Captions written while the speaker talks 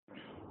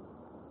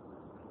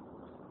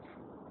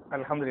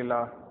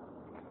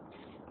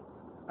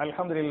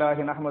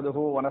அல்ஹம்துலில்லாஹி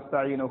நஹ்மதுஹு வ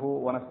நஸ்தஈனுஹு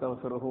வ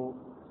நஸ்தக்ஃபிருஹு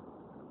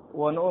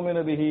வ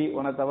நு'மினு பிஹி வ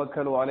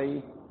நதவக்கலு அலைஹி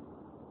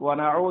வ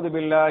நஊது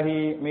பில்லாஹி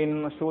மின்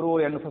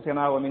ஷுரூரி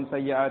அன்ஃபுஸினா வ மின்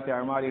ஸய்யிஆத்தி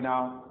அமாலினா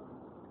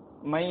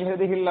மன்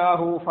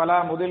யஹ்திஹில்லாஹு ஃபலா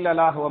முதில்ல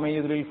லஹு வ மன்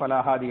யுத்லில் ஃபலா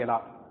ஹாதிய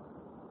லஹு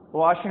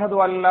வ அஷ்ஹது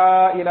அன் லா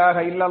இலாஹ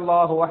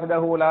இல்லல்லாஹு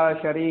வஹ்தஹு லா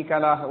ஷரீக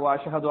லஹு வ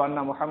அஷ்ஹது அன்ன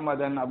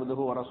முஹம்மதன்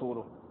அப்துஹு வ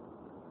ரசூலுஹு.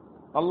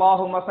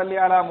 اللهم صل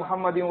على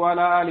محمد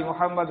وعلى آل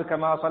محمد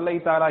كما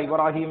صليت على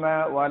إبراهيم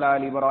وعلى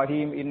آل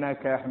إبراهيم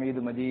إنك حميد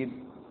مجيد.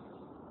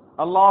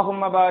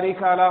 اللهم بارك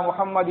على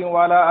محمد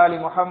وعلى آل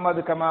محمد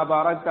كما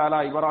باركت على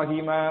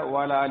إبراهيم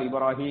وعلى آل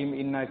إبراهيم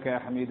إنك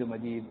حميد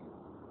مجيد.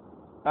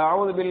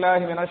 أعوذ بالله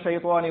من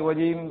الشيطان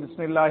الرجيم.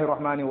 بسم الله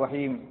الرحمن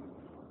الرحيم.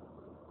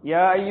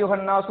 يا أيها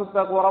الناس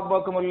اتقوا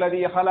ربكم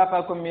الذي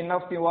خلقكم من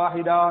نفس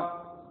واحدة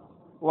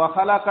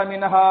وخلق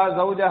منها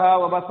زوجها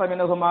وبث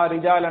منهما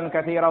رجالا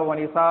كثيرا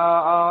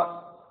ونساء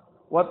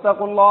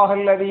واتقوا الله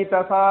الذي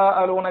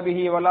تساءلون به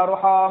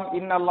والأرحام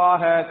إن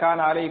الله كان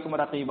عليكم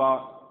رقيبا.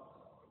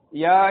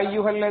 يا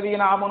أيها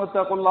الذين آمنوا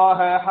اتقوا الله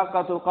حق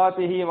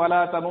تقاته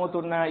ولا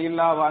تموتن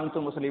إلا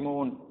وأنتم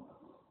مسلمون.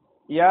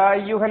 يا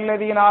أيها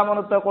الذين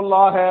آمنوا اتقوا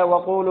الله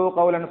وقولوا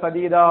قولا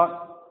سديدا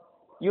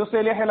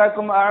يصلح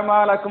لكم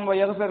أعمالكم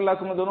ويغفر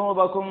لكم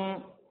ذنوبكم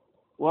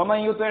ومن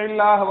يطع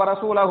الله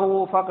ورسوله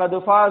فقد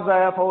فاز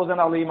فوزا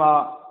عظيما.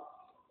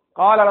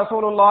 قال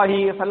رسول الله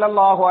صلى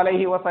الله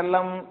عليه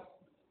وسلم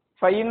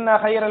فإن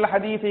خير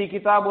الحديث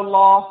كتاب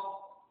الله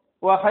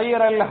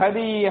وخير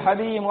الهدي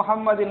هدي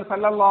محمد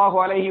صلى الله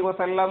عليه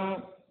وسلم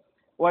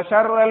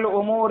وشر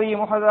الأمور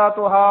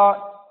محدثاتها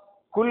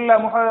كل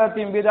محدثة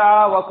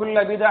بدعة وكل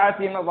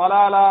بدعة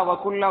ضلالة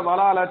وكل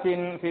ضلالة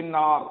في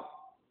النار.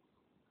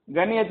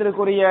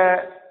 கண்ணியத்திற்குரிய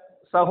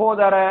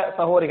சகோதர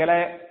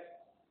சகோதரிகளே,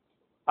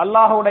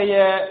 அல்லாஹுடைய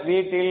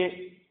வீட்டில்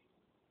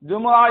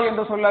ஜும்ஆ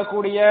என்று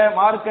சொல்லக்கூடிய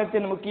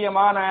மார்க்கத்தின்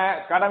முக்கியமான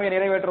கடமையை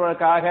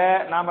நிறைவேற்றுவதற்காக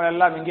நாம்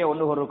எல்லாம் இங்கே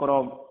ஒன்று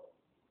கூறுகிறோம்.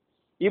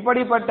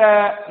 இப்படிப்பட்ட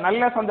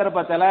நல்ல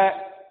சந்தர்ப்பத்தில்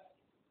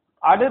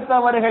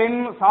அடுத்தவர்களின்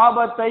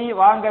சாபத்தை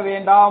வாங்க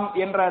வேண்டாம்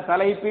என்ற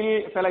தலைப்பில்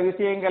சில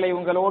விஷயங்களை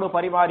உங்களோடு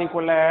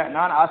பரிமாறிக்கொள்ள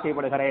நான்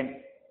ஆசைப்படுகிறேன்.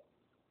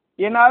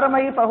 என்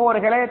அருமை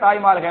சகோதரர்களே,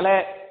 தாய்மார்களே,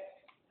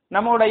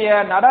 நம்முடைய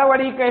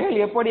நடவடிக்கைகள்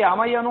எப்படி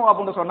அமையணும்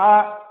அப்படின்னு சொன்னா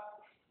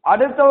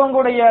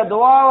அடுத்தவங்களுடைய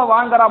துவாவை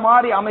வாங்குற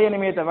மாதிரி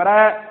அமையணுமே தவிர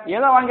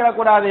எதை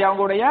வாங்கிடக்கூடாது,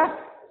 அவங்களுடைய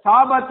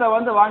சாபத்தை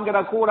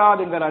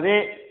வாங்கிடக்கூடாதுங்கிறது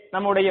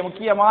நம்முடைய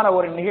முக்கியமான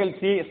ஒரு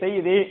நிகழ்ச்சி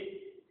செய்தி.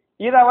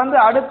 இதை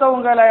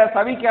அடுத்தவங்களை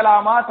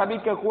சபிக்கலாமா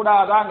சபிக்க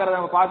கூடாதாங்கிறத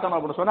நம்ம பார்த்தோம்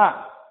அப்படின்னு சொன்னா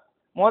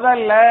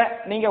முதல்ல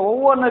நீங்க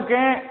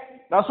ஒவ்வொன்றுக்கும்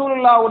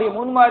ரசூலுல்லாஹ்வுடைய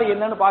முன்மாதிரி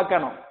என்னன்னு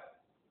பார்க்கணும்.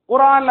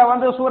 குர்ஆன்ல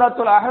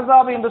சூரத்துல்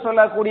அஹ்ஸாப் என்று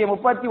சொல்லக்கூடிய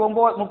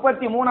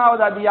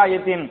 33வது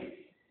அத்தியாயத்தின்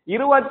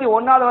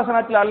 21வது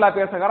வசனத்தில் அல்லாஹ்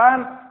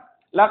பேசுகிறான்,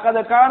 லகத்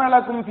கான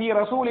லக்கும் ஃபீ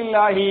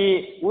ரசூலில்லாஹி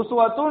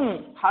உஸ்வத்துன்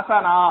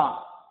ஹஸனா,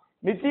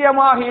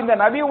 நிச்சயமாக இந்த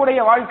நபியுடைய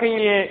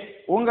வாழ்க்கையில்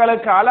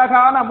உங்களுக்கு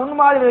அழகான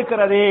முன்மாதிரி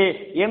இருக்கிறது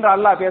என்று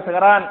அல்லாஹ்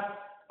பேசுகிறான்.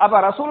 அப்ப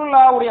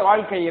ரசூலுல்லாஹ்வுடைய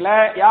வாழ்க்கையில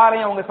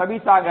யாரையும் அவங்க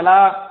சபித்தாங்களா,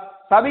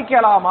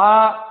 சபிக்கலாமா,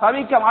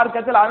 சபிக்க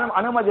மார்க்கத்தில்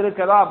அனுமதி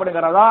இருக்கிறதா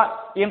அப்படிங்கிறதா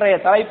இன்றைய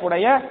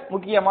தலைப்புடைய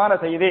முக்கியமான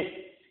செய்தி.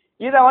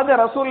 இத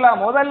ரசூலுல்லாஹ்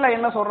முதல்ல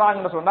என்ன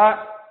சொல்றாங்கன்னு சொன்னா,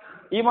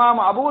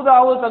 இமாம்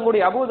அபூதாவூத்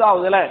தங்களுடைய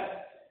அபூதாவூதுல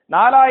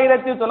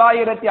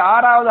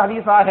 4906வது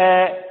ஹதீஸாக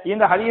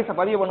இந்த ஹதீஸ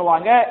பதிவு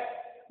பண்ணுவாங்க.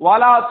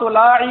 வலா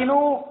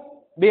துலாயினு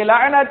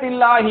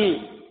பிலஅனத்தில்லாஹி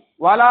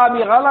வலா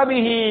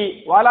பிகலபிஹி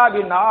வலா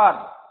பின்னார்.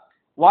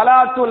 வலா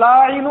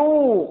துலாயினு,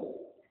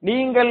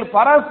 நீங்கள்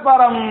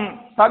பரஸ்பரம்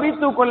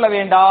சபித்துக் கொள்ள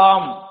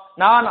வேண்டாம்.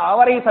 நான்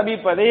அவரை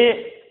சபிப்பது,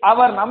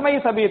 அவர் நம்மை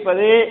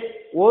சபிப்பது,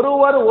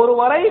 ஒருவர்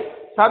ஒருவரை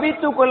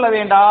சபித்துக் கொள்ள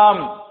வேண்டாம்.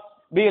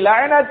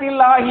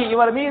 பிலஅனத்தில்லாஹி,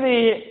 இவர் மீது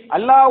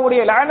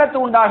அல்லாஹ்வுடைய லஅனத்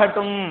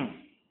உண்டாகட்டும்.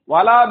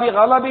 வலா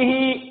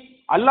பிகலபிஹி,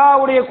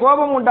 அல்லாஹ்வுடைய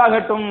கோபம்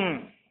உண்டாகட்டும்.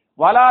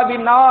 வலா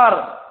பின்னார்,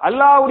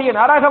 அல்லாஹ்வுடைய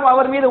நரகம்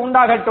அவர் மீது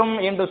உண்டாகட்டும்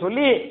என்று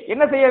சொல்லி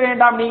என்ன செய்ய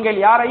வேண்டாம், நீங்கள்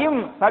யாரையும்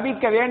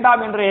சபிக்க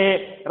வேண்டாம் என்று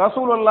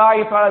ரசூலுல்லாஹி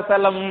ஸல்லல்லாஹு அலைஹி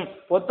வஸல்லம்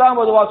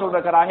 19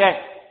 சொல்றாங்க.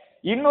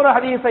 இன்னொரு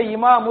ஹதீஸை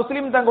இமாம்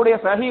முஸ்லிம் தங்களுடைய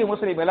சஹீஹ்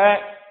முஸ்லிமில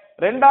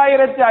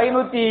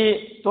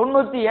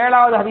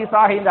 2597வது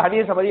ஹதீஸாக இந்த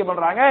ஹதீஸை பதிவு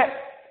பண்றாங்க.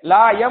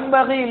 லா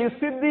யம்பகி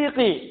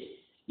லிஸ்ஸித்தீகி,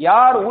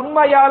 யார்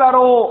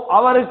உண்மையாளரோ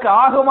அவருக்கு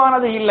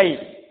ஆகுமானது இல்லை.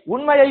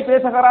 உண்மையை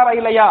பேசுகிறாரா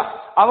இல்லையா,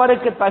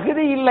 அவருக்கு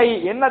தகுதி இல்லை.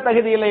 என்ன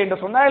தகுதி இல்லை என்று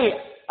சொன்னால்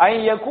ஐ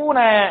யகூன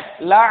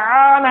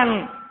லஆனன்,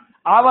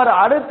 அவர்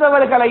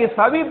அடுத்தவர்களை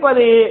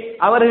சபிப்பது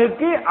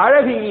அவருக்கு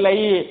அழகு இல்லை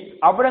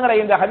அப்படிங்கிற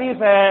இந்த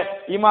ஹதீஸ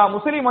இமாம்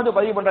முஸ்லிம்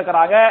பதிவு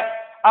பண்றாங்க.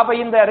 அப்ப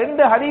இந்த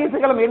ரெண்டு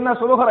ஹதீஸுகளும் என்ன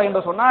சொல்லுகிறோம்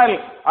என்று சொன்னால்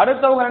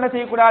அடுத்தவங்க என்ன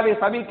செய்யக்கூடாது,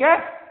 சபிக்க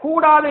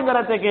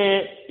கூடாதுங்கிறதுக்கு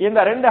இந்த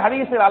ரெண்டு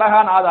ஹதீஸுகள்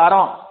அழகான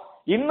ஆதாரம்.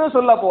 இன்னும்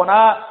சொல்ல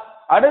போனா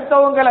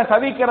அடுத்தவங்களை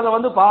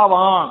சபிக்கிறது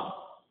பாவம்.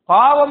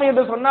 பாவம்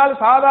என்று சொன்னால்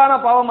சாதாரண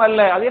பாவம் அல்ல,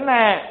 அது என்ன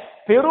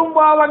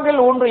பெரும்பாவங்கள்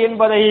ஒன்று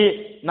என்பதை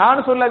நான்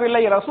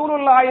சொல்லவில்லை,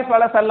 ரசூலுல்லாஹி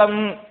ஸல்லல்லாஹு அலைஹி வஸல்லம்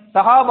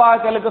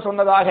சஹாபாக்களுக்கு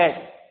சொன்னதாக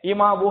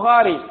இமாம்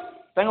புகாரி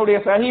தன்னுடைய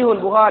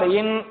சஹீஹுல்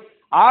புகாரியின்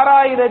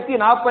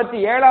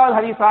 6047வது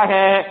ஹதீஸாக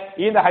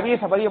இந்த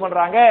ஹதீஸை பதிவு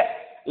பண்றாங்க.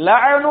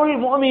 லஅனுல்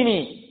முஃமினி,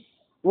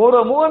 ஒரு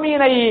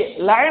மூமினை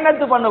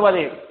லஅனத்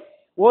பண்ணுவது,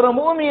 ஒரு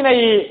மூமினை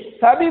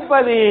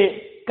சபிப்பது,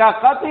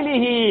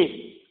 கத்லிஹி,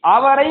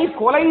 அவரை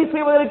கொலை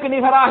செய்வதற்கு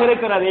நிகராக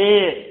இருக்கிறது.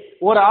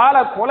 ஒரு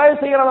ஆளை கொலை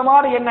செய்யறது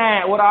மாதிரி என்ன,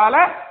 ஒரு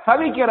ஆளை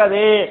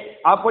சபிக்கிறது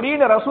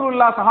அப்படின்னு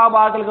ரசூலுல்லாஹ்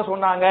சஹாபாக்களுக்கு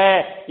சொன்னாங்க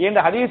என்று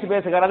ஹதீஸ்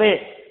பேசுகிறது.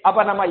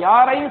 அப்ப நம்ம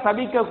யாரையும்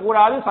சபிக்க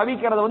கூடாது,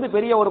 சபிக்கிறது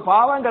பெரிய ஒரு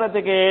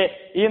பாவங்கிறதுக்கு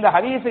இந்த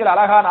ஹதீஸ்கள்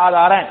அழகான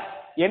ஆதாரம்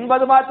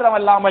என்பது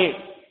மாத்திரமல்லாமல்,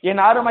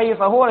 என் அருமை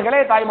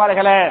சகோதரர்களே,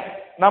 தாய்மார்களே,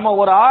 நம்ம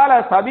ஒரு ஆளை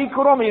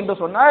சபிக்கிறோம் என்று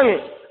சொன்னால்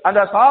அந்த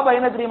சாபா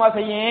என்ன தெரியுமா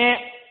செய்யும்?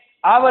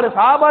 அவர்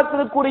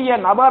சாபத்திற்குரிய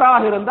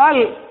நபராக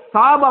இருந்தால்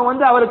சாபம்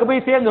அவருக்கு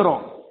போய்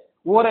சேர்ந்துரும்.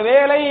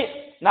 ஒருவேளை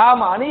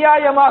நாம்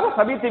அநியாயமாக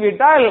சபித்து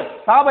விட்டால்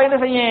சாபம் என்ன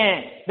செய்யும்?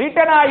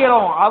 ரிட்டர்ன்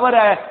ஆகிரும்.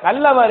 அவரை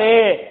நல்லவரே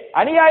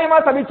அநியாயமா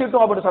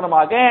சபிச்சுட்டோம் அப்படின்னு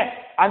சொன்னமாக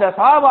அந்த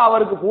சாபம்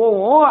அவருக்கு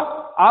போகும்.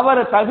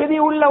 அவர் தகுதி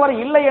உள்ளவர்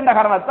இல்லை என்ற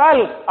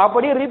காரணத்தால்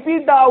அப்படி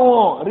ரிப்பீட்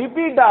ஆகும்.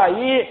 ரிப்பீட்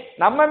ஆகி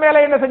நம்ம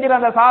மேல என்ன செஞ்சிட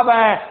அந்த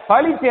சாபம்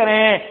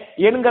பழிச்சேனே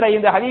என்கிற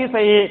இந்த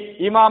ஹதீஸை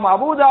இமாம்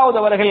அபூதாவுத்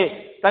அவர்கள்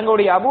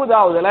தங்களுடைய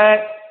அபூதாவுதுல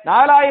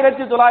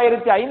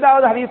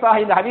 4905வது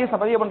ஹதீஸாக இந்த ஹதீஸை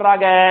பதிவு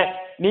பண்றாங்க.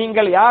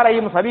 நீங்கள்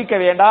யாரையும் சபிக்க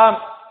வேண்டாம்,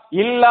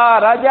 இல்லா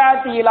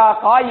ரஜாத்தி இலா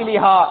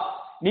காயிலிஹா,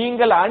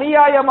 நீங்கள்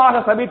அநியாயமாக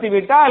சபித்து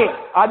விட்டால்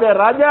அது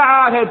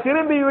ரஜாக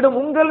திரும்பிவிடும்,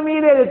 உங்கள்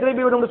மீது அது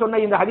திரும்பிவிடும்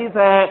சொன்ன இந்த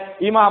ஹதீஸை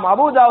இமாம்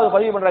அபூதாவுத்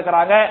பதிவு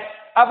பண்றாங்க.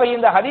 அப்ப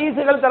இந்த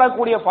ஹதீஸுகள்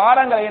தரக்கூடிய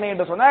பாடங்கள் என்ன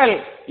என்று சொன்னால்,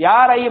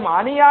 யாரையும்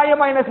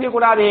அநியாயமா என்ன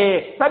செய்யக்கூடாது,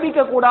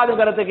 சபிக்க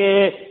கூடாதுங்கிறதுக்கு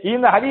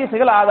இந்த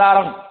ஹதீஸுகள்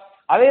ஆதாரம்.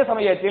 அதே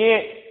சமயத்தில்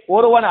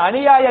ஒருவன்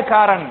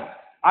அநியாயக்காரன்,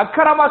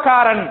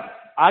 அக்கிரமக்காரன்,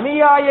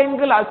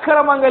 அநியாயங்கள்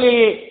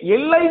அக்கிரமங்களில்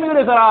எல்லை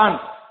மீறுகிறான்,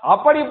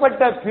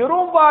 அப்படிப்பட்ட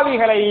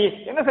பெரும்பாவிகளை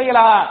என்ன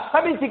செய்யலாம்,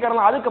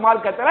 சபிச்சுக்கலாம். அதுக்கு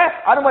மார்க்கத்துல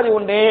அனுமதி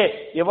உண்டு.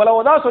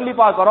 எவ்வளவுதான் சொல்லி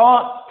பார்க்கிறோம்,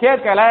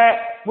 கேட்கல.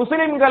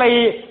 முஸ்லிம்களை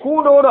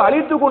கூண்டோடு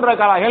அழித்துக்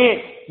கொண்டிருக்கிறார்கள்.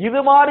 இது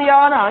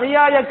மாதிரியான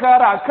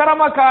அநியாயக்கார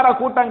அக்கிரமக்கார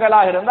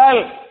கூட்டங்களாக இருந்தால்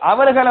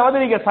அவர்களை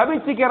நீங்க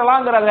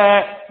சபிச்சுக்கிறலாங்கிறத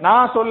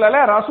நான்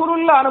சொல்லல,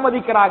 ரசூலுல்லாஹ்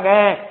அனுமதிக்கிறாங்க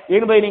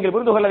என்பதை நீங்கள்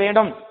புரிந்து கொள்ள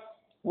வேண்டும்.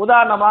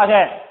 உதாரணமாக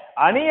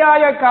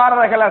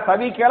அநியாயக்காரர்களை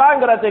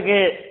சபிக்கலாங்கிறதுக்கு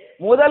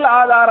முதல்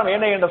ஆதாரம்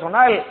என்ன என்று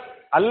சொன்னால்,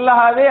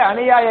 அல்லாஹ்வே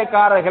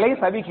அநியாயக்காரர்களை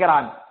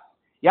சபிக்கிறான்.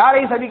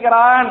 யாரை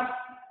சபிக்கிறான்?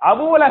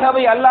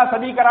 அபூலஹபை அல்லாஹ்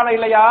சபிக்கிறானா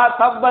இல்லையா?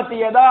 தப்பத்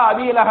யதா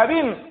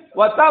அபீலஹபின்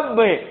வ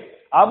தப்,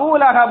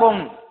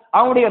 அபூலஹபும்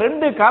அவனுடைய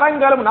 2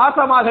 கரங்களும்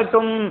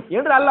நாசமாகட்டும்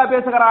என்று அல்லாஹ்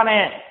பேசுகிறானே.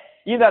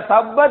 இந்த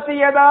தப்பத்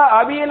யதா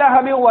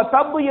அபீலஹபி வ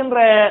தப் என்ற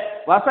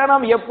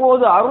வசனம்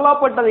எப்போது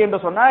அருளப்பட்டது என்று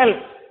சொன்னால்,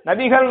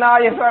 நபிகள்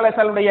நாயகம் ஸல்லல்லாஹு அலைஹி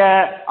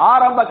வஸல்லம்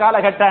ஆரம்ப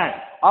காலகட்டம்.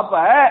 அப்ப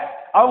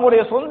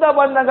அவங்களுடைய சொந்த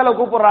பந்தங்களை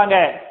கூப்பிடுறாங்க.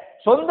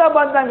 சொந்த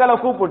பந்தங்களை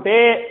கூப்பிட்டு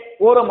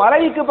ஒரு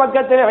மலைக்கு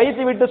பக்கத்தில்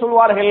வைத்து விட்டு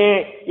சொல்வார்கள்,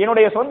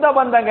 என்னுடைய சொந்த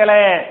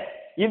பந்தங்களே,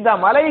 இந்த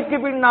மலைக்கு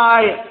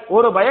பின்னால்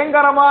ஒரு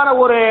பயங்கரமான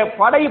ஒரு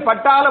படை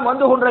பட்டாளம்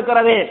வந்து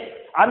கொண்டிருக்கிறது,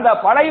 அந்த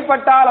படை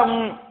பட்டாளம்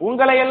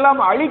உங்களை எல்லாம்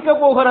அழிக்க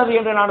போகிறது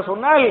என்று நான்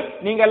சொன்னால்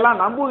நீங்க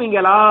எல்லாம்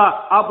நம்புவீங்களா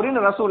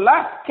அப்படின்னு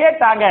ரசூலுல்லாஹ்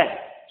கேட்டாங்க.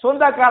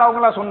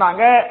 சொந்தக்காரவங்கள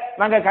சொன்னாங்க,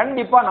 நாங்க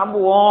கண்டிப்பா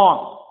நம்புவோம்.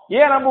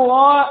 ஏன்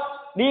நம்புவோம்?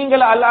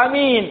 நீங்கள் அல்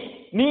அமீன்,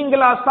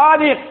 நீங்கள்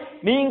அஸ்ஸாதிக்,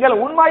 நீங்கள்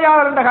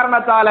உண்மையாளர் என்ற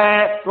காரணத்தால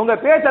உங்க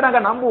பேச்ச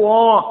நாங்க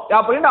நம்புவோம்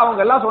அப்படின்னு அவங்க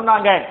எல்லாம்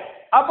சொன்னாங்க.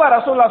 அப்ப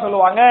ரசூலுல்லாஹ்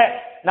சொல்லுவாங்க,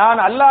 நான்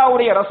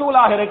அல்லாஹ்வுடைய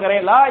ரசூலாக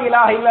இருக்கிறேன், லா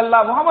இலாஹ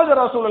இல்லல்லாஹ் முஹம்மது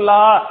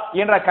ரசூலுல்லாஹ்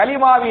என்ற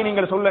கலிமாவை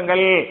நீங்கள்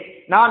சொல்லுங்கள்,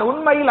 நான்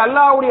உண்மையில்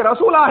அல்லாஹ்வுடைய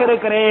ரசூலாக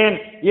இருக்கிறேன்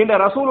என்ற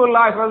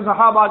ரசூலுல்லாஹ்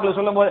சஹாபாக்கள்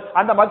சொல்லும்போது,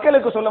 அந்த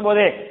மக்களுக்கு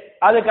சொல்லும்போது,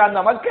 அதுக்கு அந்த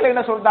மக்கள்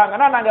என்ன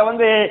சொல்றாங்கன்னா,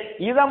 நாங்க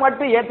இதை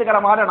மட்டும் ஏத்துக்கிற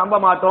மாதிரி நம்ப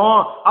மாட்டோம்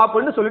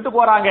அப்படின்னு சொல்லிட்டு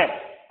போறாங்க.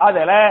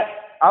 அதுல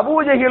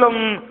அபூஜஹிலும்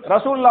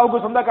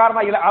ரசூலுல்லாஹ்வுக்கு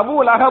சொந்தக்காரனா இல்ல, அபூ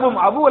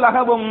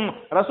லஹபும்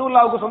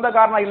ரசூலுல்லாஹ்வுக்கு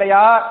சொந்தக்காரனா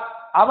இல்லையா?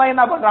 அவன்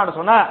என்ன பண்றான்னு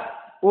சொன்னா,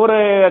 ஒரு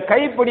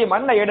கைப்பிடி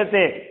மண்ணை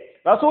எடுத்து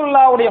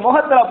ரசூலுல்லாஹ்வுடைய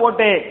முகத்துல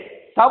போட்டு,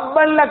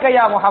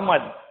 தப்பல்லக்கையா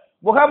முஹம்மது,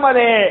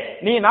 முகம்மதே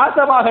நீ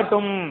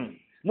நாசமாகட்டும்,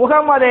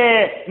 முகம்மதே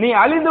நீ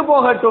அழிந்து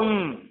போகட்டும்,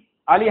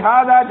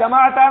 அலிஹாதா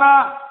ஜமாஅத்தானா,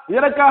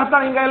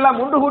 இதற்காகத்தான் நீங்க எல்லாம்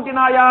முண்டு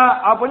கூட்டினாயா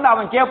அப்படின்னு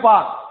அவன்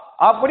கேட்பான்.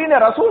 அப்படின்னு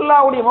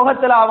ரசூலுல்லாஹ்வுடைய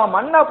முகத்துல அவன்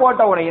மண்ணை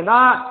போட்ட உடனே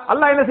தான்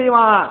அல்லாஹ் என்ன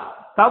செய்வான்,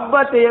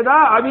 தப்பத் யதா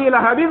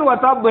அபீலஹபின் வ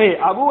தப்,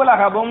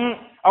 அபூலஹபும்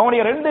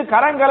அவனுடைய 2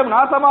 கரங்களும்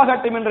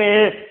நாசமாகட்டும் என்று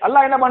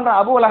அல்லாஹ் என்ன பண்றான்,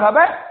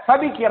 அபூலஹபை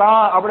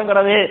சபிக்கிறான்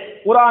அப்படிங்கிறது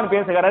குர்ஆன்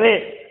பேசுகிறது.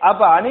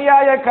 அப்ப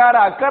அநியாயக்கார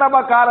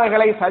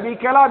அக்கிரமக்காரர்களை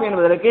சபிக்கலாம்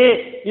என்பதற்கு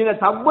இந்த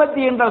தப்பத்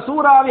என்ற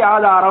சூறாவி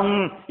ஆதாரம்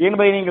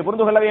என்பதை நீங்கள்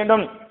புரிந்து கொள்ள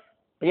வேண்டும்.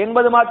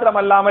 என்பது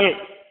மாத்திரமல்லாமல்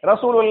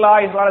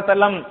ரசூலுல்லாஹி ஸல்லல்லாஹு அலைஹி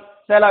வஸல்லம்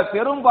சில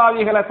பெரும்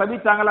பாவிகளை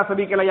சபிச்சாங்களா,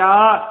 சபிக்கலையா?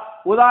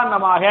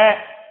 உதாரணமாக,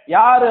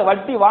 யாரு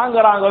வட்டி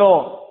வாங்குறாங்களோ,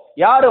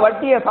 யாரு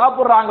வட்டியை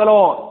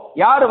சாப்பிடுறாங்களோ,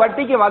 யாரு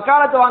வட்டிக்கு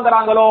வக்காலத்து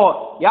வாங்குறாங்களோ,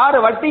 யாரு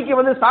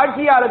வட்டிக்கு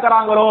சாட்சியா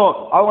இருக்கிறாங்களோ,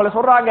 அவங்கள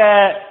சொல்றாங்க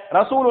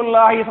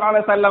ரசூலுல்லாஹி ஸல்லல்லாஹு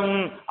அலைஹி வஸல்லம்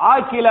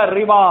ஆகில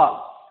ரிபா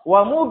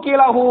வ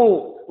மூகிலஹு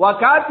வ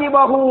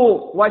காத்திபஹு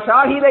வ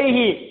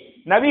ஷாஹிதைஹி,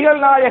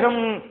 நபிகள்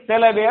நாயகம்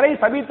சில பேரை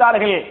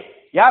சபித்தார்கள்.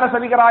 யார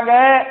சபிக்கிறாங்க?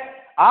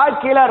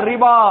 ஆக்கில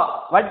ரிபா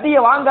வட்டியை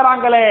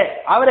வாங்குறாங்களே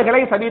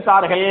அவர்களை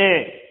சபித்தார்கள்.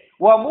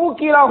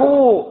 மூக்கிலஹு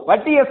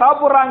வட்டியை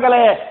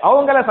சாப்பிடுறாங்களே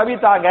அவங்கள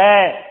சபித்தாங்க.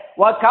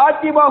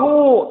 காத்திபஹு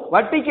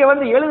வட்டிக்கு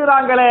வந்து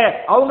எழுதுறாங்களே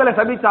அவங்கள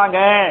சபித்தாங்க.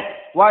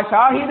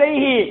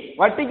 ஷாஹிதைஹி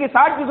வட்டிக்கு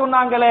சாட்சி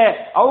சொன்னாங்களே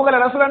அவங்கள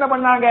ரசூல் என்ன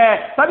பண்ணாங்க?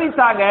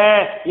 சபித்தாங்க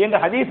என்று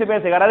ஹதீஸ்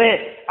பேசுகிறது.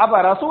 அப்ப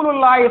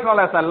ரசூலுல்லாஹி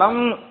ஸல்லல்லாஹு அலைஹி வஸல்லம்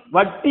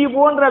வட்டி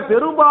போன்ற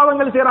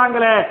பெரும்பாவங்கள்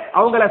செய்றாங்களே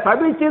அவங்கள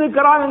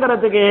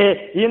சபிச்சிருக்கிறாங்கிறதுக்கு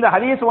இந்த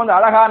ஹதீஸ் வந்து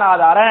அழகான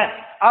ஆதாரம்.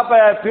 அப்ப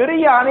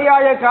பெரிய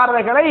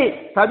அநியாயக்காரர்களை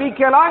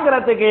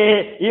சபிக்கலாங்கிறதுக்கு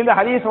இந்த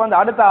ஹதீஸ் வந்து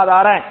அடுத்த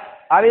ஆதாரம்.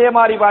 அதே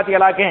மாதிரி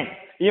பாத்தீங்களாக்க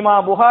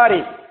இமாம்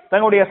புகாரி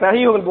தன்னுடைய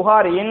சஹீஹுல்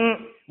புகாரியின்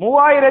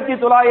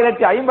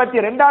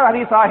 3952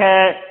 ஹதீஸாக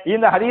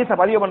இந்த ஹதீஸ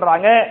பதிவு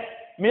பண்றாங்க.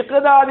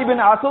 மிக்தாத்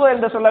பின் அஸ்வத்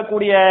என்று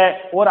சொல்லக்கூடிய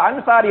ஒரு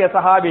அன்சாரிய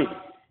சஹாபி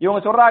இவங்க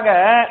சொல்றாங்க,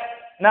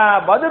 நான்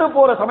பத்ர்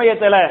போற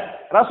சமயத்துல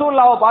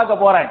ரசூலுல்லாஹ்வை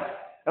பார்க்க போறேன்.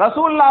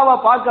 ரசூலுல்லாஹ்வை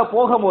பார்க்க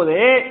போகும்போது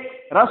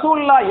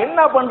ரசூலுல்லாஹ் என்ன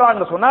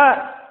பண்றாங்க சொன்னா,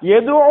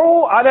 எதுஉ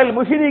அலல்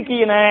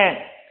முஷ்ரிகீன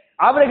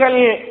அவர்கள்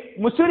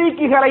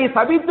முஷ்ரிக்குகளை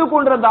சபித்துக்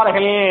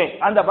கொண்டிருந்தார்கள்.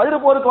 அந்த பத்ர்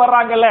போருக்கு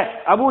வர்றாங்கல்ல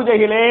அபூ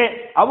ஜஹிலே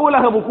அபூ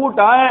லஹப்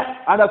கூட்டம்,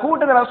 அந்த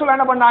கூட்டத்தை ரசூல்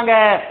என்ன பண்ணாங்க?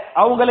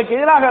 அவங்களுக்கு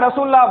எதிராக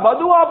ரசூலுல்லாஹ்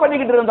பதுவா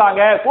பண்ணிக்கிட்டு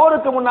இருந்தாங்க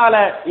போருக்கு முன்னால.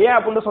 ஏன்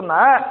அப்படின்னு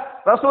சொன்னா,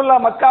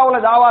 ரசூலுல்லாஹ்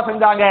மக்காவுல தாவா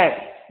செஞ்சாங்க,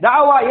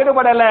 தாவா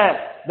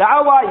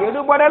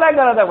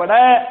எடுபடலைங்கிறத விட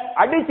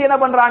அடிச்சு என்ன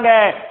பண்றாங்க?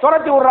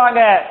 துரத்தி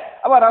விடுறாங்க.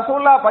 அப்ப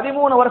ரசூலுல்லாஹ்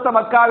 13 வருஷம்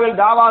மக்காவில்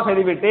தாவா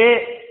செய்துவிட்டு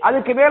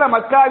அதுக்கு மேல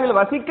மக்காவில்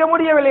வசிக்க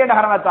முடியவில்லை என்ற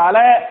காரணத்தால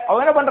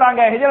அவங்க என்ன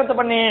பண்றாங்க? ஹிஜ்ரத்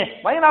பண்ணி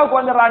மதீனாவுக்கு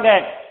வந்துடுறாங்க.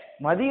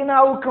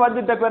 மதீனாவுக்கு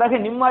வந்துட்ட பிறகு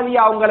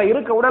நிம்மதியா அவங்கள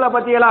இருக்க உடலை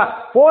பத்தியெல்லாம்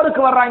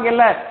போருக்கு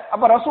வர்றாங்கல்ல.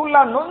 அப்ப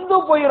ரசூலுல்லாஹ் நொந்து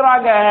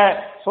போயிடுறாங்க.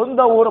 சொந்த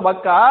ஊர்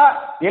மக்கா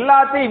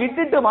எல்லாத்தையும்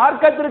விட்டுட்டு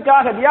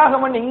மார்க்கத்திற்காக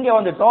தியாகம் பண்ணி இங்க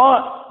வந்துட்டோம்,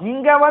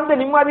 இங்க வந்து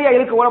நிம்மதியா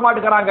இருக்க விட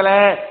மாட்டேங்கிறாங்களே,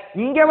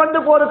 இங்க வந்து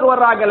போருக்கு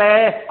வர்றாங்களே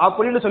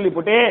அப்படின்னு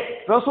சொல்லிவிட்டு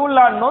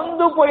ரசூலுல்லாஹ்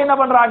நொந்து போய் என்ன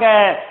பண்றாங்க?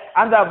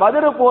 அந்த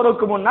பத்ர்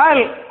போருக்கு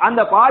முன்னால்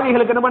அந்த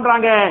பாவிகளுக்கு என்ன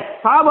பண்றாங்க?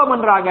 சாபம்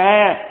பண்றாங்க.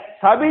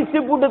 சபிச்சு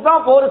போட்டு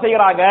தான் போர்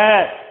செய்யறாங்க.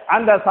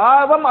 அந்த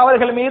சாபம்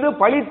அவர்கள் மீது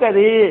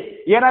பலித்தது.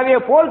 எனவே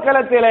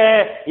போர்க்களத்திலே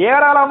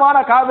ஏராளமான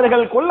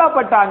காவிர்கள்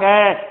கொல்லப்பட்டாங்க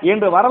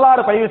என்று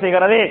வரலாறு பதிவு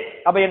செய்கிறது.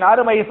 அப்ப என்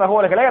அருமை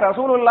சகோதரர்களே,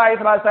 ரசூலுல்லாஹி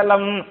ஸல்லல்லாஹு அலைஹி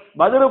வஸல்லம்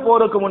பத்ர்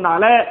போருக்கு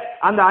முன்னால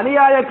அந்த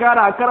அநியாயக்கார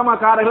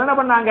அக்கிரமக்காரர்கள் என்ன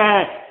பண்ணாங்க?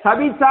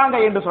 சபிச்சாங்க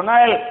என்று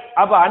சொன்னால்,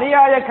 அப்ப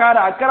அநியாயக்கார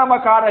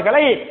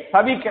அக்கிரமக்காரர்களை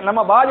சபிக்க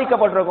நம்ம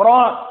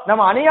பாதிக்கப்பட்டிருக்கிறோம்,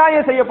 நம்ம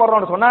அநியாயம்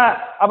செய்யப்படுறோம் சொன்னா,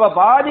 அப்ப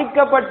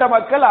பாதிக்கப்பட்ட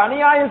மக்கள்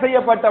அநியாயம்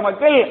செய்யப்பட்ட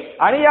மக்கள்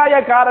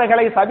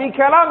அநியாயக்காரர்களை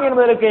சபிக்கலாம்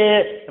என்பதற்கு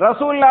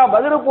ரசூலுல்லாஹ்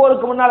பத்ர்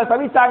போருக்கு முன்னால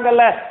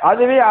சபிச்சாங்கல்ல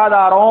அதுவே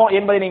ஆதாரம்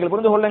என்பதை நீங்கள்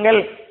புரிந்து கொள்ளுங்கள்.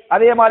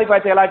 அதே மாதிரி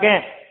பார்த்தீங்களாக்க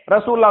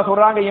ரசூலுல்லாஹ்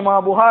சொல்றாங்க,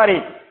 இமாம் புகாரி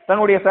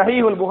தன்னுடைய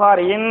சஹீஹுல்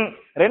புகாரியின்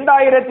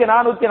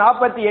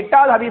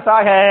 2448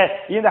 ஹதீஸாக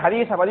இந்த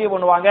ஹதீஸ பதிவு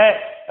பண்ணுவாங்க.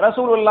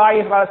 ரசூலுல்லாஹி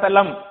ஸல்லல்லாஹு அலைஹி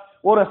வஸல்லம்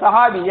ஒரு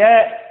சஹாபிய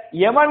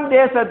யமன்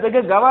தேசத்துக்கு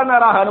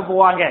கவர்னராக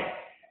அனுப்புவாங்க.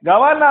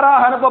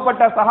 கவர்னராக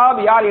அனுப்பப்பட்ட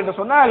சஹாபி யார் என்று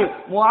சொன்னால்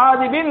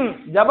முஆத் பின்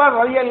ஜபல்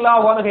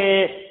ரலியல்லாஹு அன்ஹு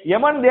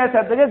யமன்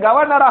தேசத்துக்கு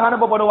கவர்னராக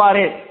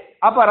அனுப்பப்படுவாரு.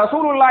 அப்ப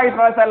ரசூலுல்லாஹி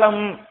ஸல்லல்லாஹு அலைஹி வஸல்லம்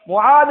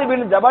முஆத்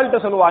பின் ஜபல்ட்ட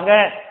சொல்லுவாங்க,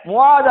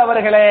 முஆத்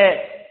அவர்களே,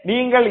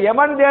 நீங்கள்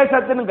யமன்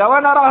தேசத்தின்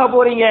கவர்னராக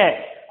போறீங்க,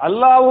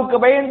 அல்லாஹ்வுக்கு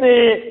பயந்து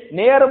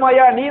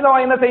நேர்மையா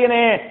நீதம் என்ன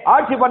செய்யணும்?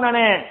 ஆட்சி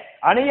பண்ணணும்,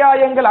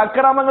 அநியாயங்கள்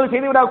அக்கிரமங்கள்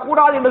செய்துவிடக்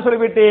கூடாது என்று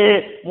சொல்லிவிட்டு,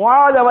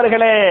 முஆத்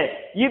அவர்களே,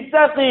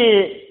 இத்தகி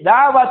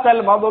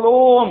தாவத்தல்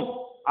மظلوம்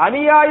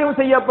அநியாயம்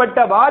செய்யப்பட்ட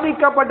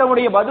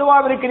பாதிக்கப்பட்டவனுடைய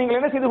பதுவாவிற்கு நீங்கள்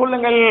என்ன செய்து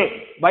கொள்ளுங்கள்?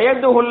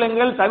 பயந்து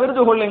கொள்ளுங்கள்,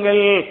 தவிர்த்து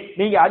கொள்ளுங்கள்.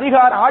 நீங்க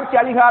ஆட்சி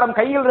அதிகாரம்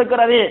கையில்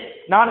இருக்கிறது,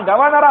 நான்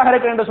கவர்னராக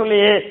இருக்கிறேன் என்று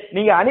சொல்லி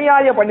நீங்க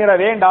அநியாயம் பண்ணிட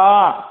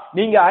வேண்டாம்.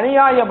 நீங்க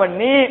அநியாயம்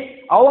பண்ணி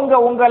அவங்க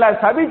உங்களை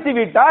சபித்து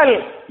விட்டால்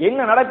என்ன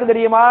நடக்கு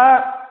தெரியுமா?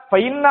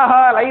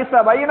 ஃபஇன்னஹா லைஸ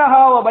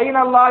பைனஹா வ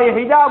பைனல்லாஹி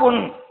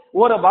ஹிஜாபுன்.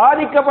 ஒரு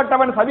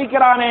பாதிக்கப்பட்டவன்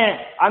சபிக்கிறானே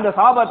அந்த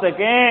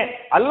சாபத்துக்கு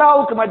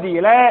அல்லாஹ்வுக்கு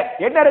மத்தியில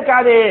என்ன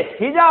இருக்காது?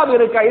 ஹிஜாப்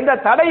இருக்கா, இந்த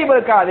தடையும்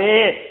இருக்காது.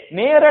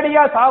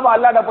 நேரடியா சாபம்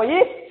அல்லாஹ்ட போய்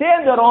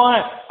சேர்ந்துரும்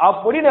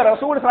அப்படின்னு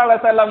ரசூல் ஸல்லல்லாஹு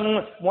அலைஹி வஸல்லம்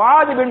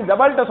முஆத் பின்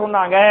ஜபல்ட்ட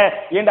சொன்னாங்க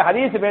என்ற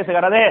ஹதீஸ்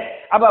பேசுகிறது.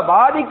 அப்ப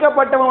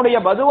பாதிக்கப்பட்டவனுடைய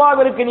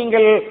பதுவாவிற்கு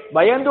நீங்கள்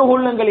பயந்து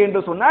கொள்ளுங்கள்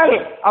என்று சொன்னால்,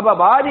 அப்ப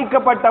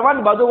பாதிக்கப்பட்டவன்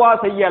பதுவா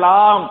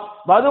செய்யலாம்,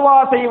 பதுவா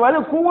செய்வது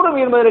கூடும்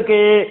என்பதற்கு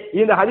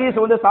இந்த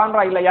ஹதீஸ் வந்து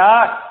சான்றா இல்லையா?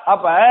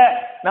 அப்ப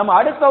நம்ம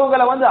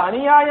அடுத்தவங்களை வந்து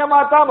அநியாயமா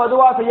தான்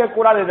பதுவா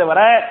செய்யக்கூடாது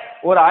தவிர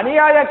ஒரு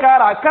அநியாயக்கார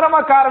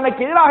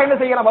அக்கிரமக்காரனுக்கு எதிராக என்ன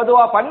செய்யலாம்?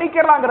 பதுவா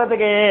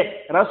பண்ணிக்கலாங்கிறதுக்கு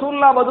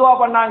ரசூலுல்லாஹ் பதுவா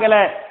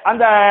பண்ணாங்களே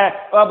அந்த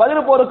பத்ர்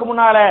போருக்கு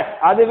முன்னால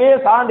அதுவே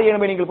சான்று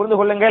என்பதை நீங்கள் புரிந்து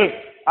கொள்ளுங்கள்.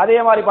 அதே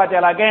மாதிரி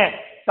பார்த்தீங்களாக்க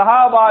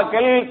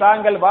சஹாபாக்கள்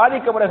தாங்கள்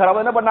பாதிக்கப்படுகிற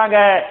என்ன பண்ணாங்க?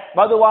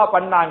 பதுவா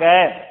பண்ணாங்க.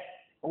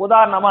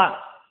 உதாரணமா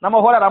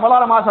நம்ம கூட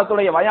ரமலான்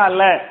மாசத்துடைய பயம்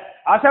அல்ல,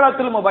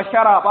 அஷரத்துல்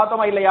முபஷ்ஷரா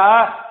பார்த்தோமா இல்லையா?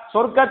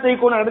 சொர்க்கத்தை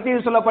கூட நடத்தி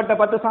சொல்லப்பட்ட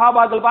 10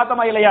 சஹாபாக்கள்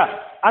பார்த்தோமா இல்லையா?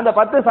 அந்த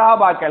 10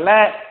 சஹாபாக்கள்ல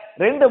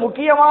 2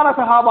 முக்கியமான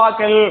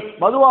சஹாபாக்கள்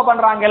பதுவா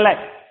பண்றாங்கல்ல.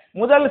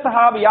 முதல்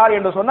சஹாபி யார்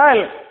என்று சொன்னால்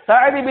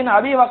சஅத் பின்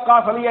அபி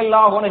வக்காஸ்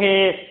ரலியல்லாஹு அன்ஹு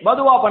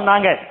பதுவா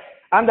பண்ணாங்க.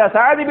 அந்த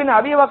சஅத் பின்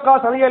அபி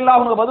வக்காஸ்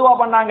ரலியல்லாஹு அன்ஹு பதுவா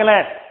பண்ணாங்கல,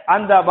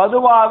 அந்த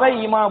பதுவாவை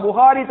இமாம்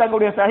புகாரி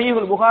தங்களுடைய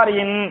சஹீஹுல்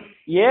புகாரியின்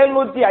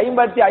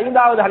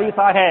 755வது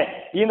ஹதீஸாக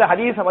இந்த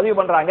ஹதீஸை பதிவு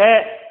பண்றாங்க.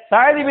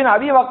 சஅத் பின்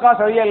அபி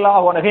வக்காஸ்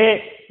ரலியல்லாஹு அன்ஹு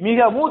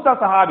மிக மூத்த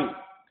சஹாபி.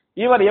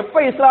 இவர் எப்ப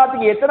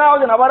இஸ்லாத்துக்கு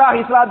எத்தனாவது நபராக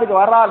இஸ்லாத்துக்கு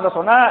வர்றார்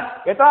சொன்னா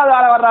எத்தனாவது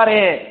ஆள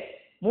வர்றாரு?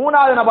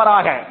 3வது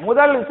நபராக.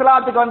 முதல்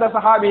இஸ்லாத்துக்கு வந்த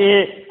சஹாபி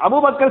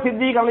அபூபக்கர்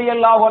சித்திக்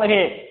ரலியல்லாஹு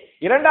அன்ஹு.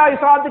 2வது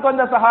இஸ்லாத்துக்கு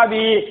வந்த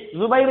சஹாபி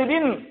ஜுபைர்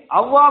பின்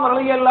அவ்வாம்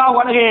ரலியல்லாஹு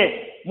அன்ஹு.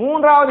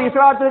 3வது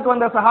இஸ்லாத்துக்கு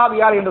வந்த சஹாபி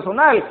யார் என்று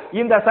சொன்னால்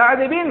இந்த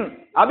சஅத் பின்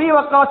அபி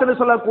வக்காஸ்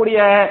என்று சொல்லக்கூடிய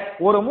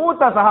ஒரு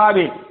மூத்த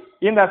சஹாபி.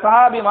 இந்த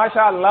சஹாபி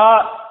மாஷா அல்லாஹ்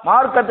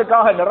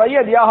மார்க்கத்துக்காக நிறைய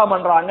தியாகம்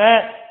பண்றாங்க.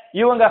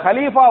 இவங்க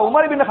ஹலீஃபா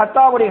உமர் பின்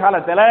ஹத்தாவுடைய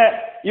காலத்துல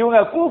இவங்க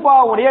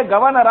கூஃபாவுடைய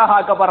கவர்னராக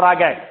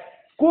ஆக்கப்படுறாங்க.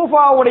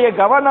 கூஃபாவுடைய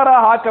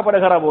கவர்னராக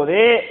ஆக்கப்படுகிற போது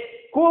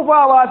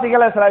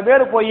கூஃபாவாசிகளை சில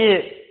பேர் போய்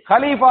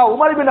ஹலீஃபா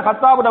உமர் பின்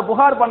ஹத்தாவுட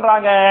புகார்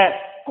பண்றாங்க.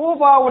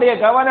 கூஃபாவுடைய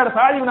கவர்னர்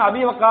சஅத் பின்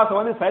அபி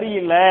வக்காஸ்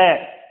சரியில்லை,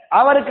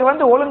 அவருக்கு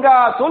ஒழுங்கா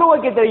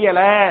தொழுவைக்க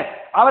தெரியல,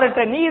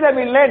 அவர்கிட்ட நீதம்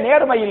இல்ல,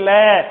 நேர்மை இல்ல,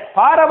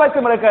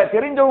 பாரபட்சம் இருக்க,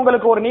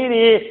 தெரிஞ்சவங்களுக்கு ஒரு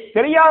நீதி,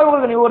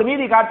 தெரியாதவங்களுக்கு ஒரு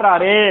நீதி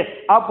காட்டுறாரு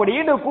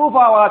அப்படின்னு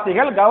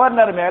கூஃபாவாசிகள்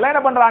கவர்னர் மேல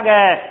என்ன பண்றாங்க?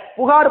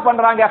 புகார்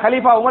பண்றாங்க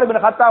ஹலீஃபா உமர்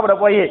பின் ஹத்தாவுட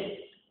போய்.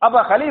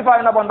 அப்ப ஹலீஃபா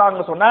என்ன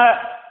பண்றாங்கன்னு சொன்னா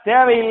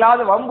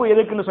தேவையில்லாத வம்பு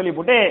எதுக்குன்னு சொல்லி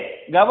போட்டு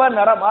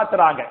கவர்னரை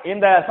மாத்துறாங்க.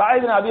 இந்த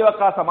சஅத் பின் அபி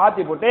வக்காஸ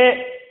மாத்தி போட்டு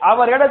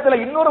அவர் இடத்துல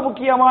இன்னொரு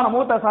முக்கியமான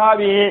மூத்த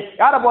சஹாபி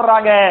யார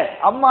போடுறாங்க?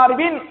 அம்மார்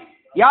பின்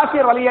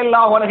யாசிர்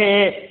ரலியல்லாஹு அன்ஹு.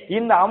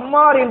 இந்த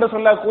அம்மார் என்று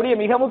சொல்லக்கூடிய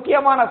மிக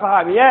முக்கியமான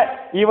சஹாபிய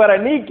இவரை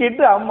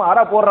நீக்கிட்டு அம்மார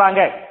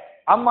போடுறாங்க.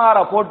 அம்மார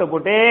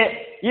போட்டு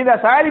இந்த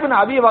சஅத் பின்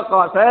அபி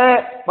வக்காஸ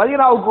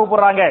மதீனாவுக்கு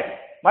கூப்பிடுறாங்க.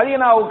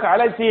 மதீனாவுக்கு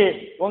அழைச்சி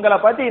உங்களை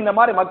பத்தி இந்த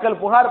மாதிரி மக்கள்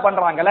புகார்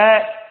பண்றாங்களே,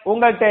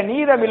 உங்கள்கிட்ட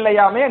நீதம்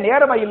இல்லையாமே,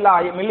 நேர்மை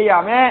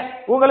இல்லையாமே,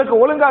 உங்களுக்கு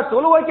ஒழுங்கா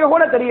தொழுவைக்க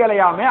கூட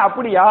தெரியலையாமே,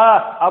 அப்படியா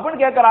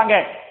அப்படின்னு கேட்கறாங்க.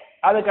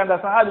 அதுக்கு அந்த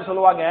சஹாபி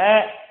சொல்லுவாங்க,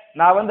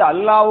 நான்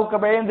அல்லாஹ்வுக்கு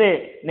பயந்து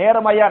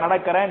நேர்மையா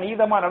நடக்கிறேன்,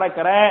 நீதமா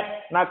நடக்கிறேன்,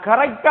 நான்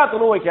கரெக்டா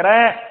தொழு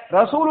வைக்கிறேன்,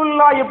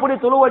 ரசூலுல்லாஹ் எப்படி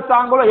தொழு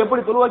வச்சாங்களோ,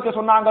 எப்படி தொழு வைக்க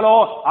சொன்னாங்களோ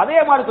அதே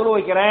மாதிரி தொழு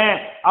வைக்கிறேன்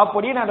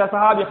அப்படின்னு அந்த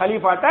சஹாபி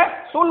ஹலீஃபாட்ட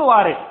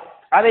சொல்லுவாரு.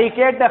 அதை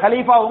கேட்ட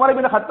ஹலீஃபா உமர்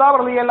பின் ஹத்தாப்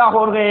ரலியல்லாஹு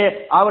அன்ஹு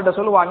அவர்கிட்ட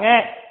சொல்லுவாங்க,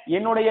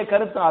 என்னுடைய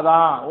கருத்து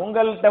அதான்,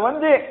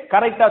 உங்கள்கிட்ட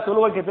கரெக்டா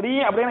தொழு வைக்க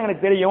தெரியும் அப்படின்னு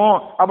எனக்கு தெரியும்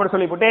அப்படின்னு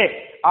சொல்லிவிட்டு,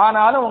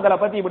 ஆனாலும் உங்களை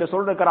பத்தி இப்படி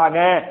சொல்லிருக்கிறாங்க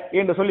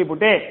என்று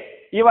சொல்லிவிட்டு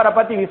இவரை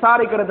பத்தி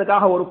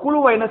விசாரிக்கிறதுக்காக ஒரு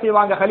குழுவை என்ன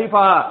செய்வாங்க?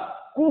 ஹலீஃபா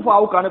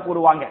கூஃபாவுக்கு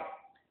அனுப்பிடுவாங்க.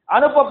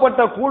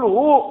 அனுப்பப்பட்ட குழு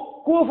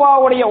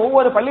கூஃபாவுடைய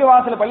ஒவ்வொரு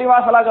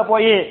பள்ளிவாசலாக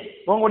போய்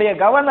உங்களுடைய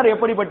கவர்னர்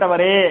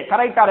எப்படிப்பட்டவரு,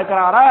 கரெக்டா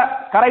இருக்கிறாரா,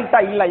 கரெக்டா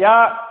இல்லையா,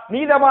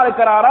 நீதமா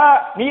இருக்கிறாரா,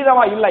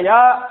 நீதமா இல்லையா,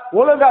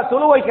 ஒழுங்கா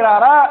தொழு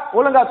வைக்கிறாரா,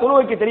 ஒழுங்கா தொழு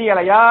வைக்க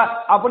தெரியலையா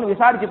அப்படின்னு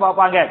விசாரிச்சு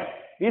பார்ப்பாங்க.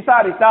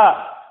 விசாரித்தா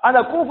அந்த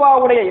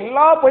கூஃபாவுடைய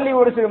எல்லா பள்ளி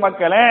ஒரு சிறு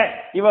மக்களே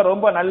இவர்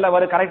ரொம்ப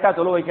நல்லவர், கரெக்டா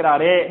தொழு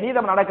வைக்கிறாரு,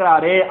 நீதம்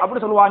நடக்கிறாரு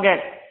அப்படின்னு சொல்லுவாங்க.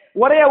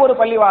 ஒரே ஒரு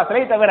பள்ளிவாசலை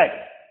தவிர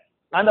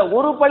அந்த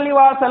ஒரு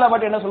பள்ளிவாசலை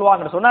மட்டும் என்ன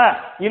சொல்லுவாங்கன்னு சொன்னா,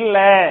 இல்ல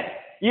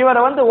இவர்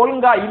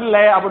ஒழுங்கா இல்ல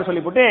அப்படின்னு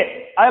சொல்லிவிட்டு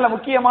அதுல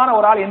முக்கியமான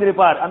ஒரு ஆள்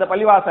எந்திரிப்பார் அந்த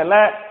பள்ளிவாசல்ல.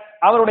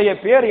 அவருடைய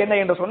பேர் என்ன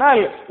என்று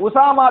சொன்னால்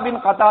உசாமா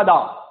பின் கத்தாதா.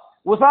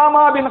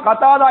 உசாமா பின்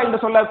கத்தாதா என்று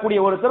சொல்லக்கூடிய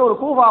ஒருத்தர், ஒரு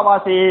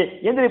கூஃபாவாசி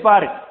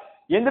எந்திரிப்பார்.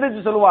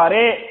 எந்திரிச்சு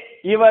சொல்லுவாரு,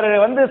 இவர்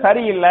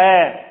சரியில்லை,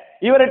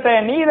 இவர்கிட்ட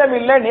நீதம்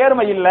இல்ல,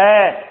 நேர்மை இல்ல,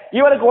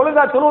 இவருக்கு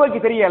ஒழுங்கா தொழுவைக்கு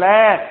தெரியல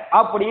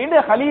அப்படின்னு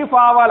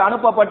ஹலீஃபாவால்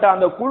அனுப்பப்பட்ட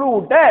அந்த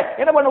குழுவிட்ட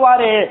என்ன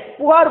பண்ணுவாரு?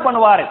 புகார்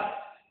பண்ணுவாரு.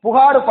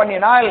 புகார்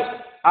பண்ணினால்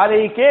அதை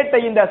கேட்ட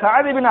இந்த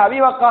சஅத் பின் அபி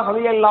வக்காஸ்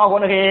ரலியல்லாஹு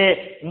அன்ஹு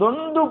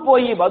நொந்து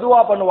போய் பதுவா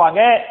பண்ணுவாங்க.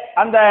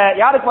 அந்த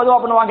யாருக்கு பதுவா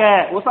பண்ணுவாங்க?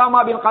 உசாமா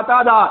பின்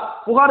கத்தாதா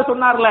புகார்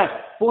சொன்னார்ல,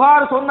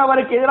 புகார்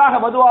சொன்னவருக்கு எதிராக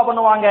பதுவா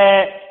பண்ணுவாங்க.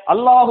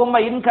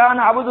 அல்லாஹும்ம இன் கான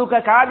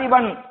அப்துக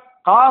காதிபன்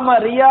காம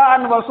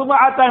ரியான் வ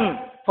சுமஅத்தன்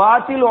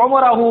ஃபாத்தில்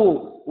உமரஹு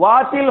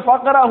வாத்தில்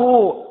ஃபக்ரஹு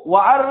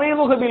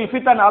வஅர்ரிதுஹு பில்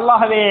ஃபிதன்.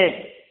 அல்லாஹ்வே,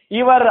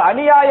 இவர்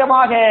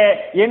அநியாயமாக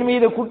என்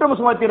மீது குற்றம்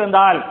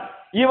சுமத்தியிருந்தால்,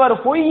 இவர்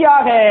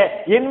பொய்யாக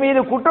என் மீது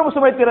குற்றம்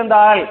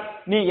சுமத்தியிருந்தால்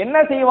நீ என்ன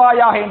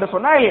செய்வாயாக என்று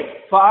சொன்னால்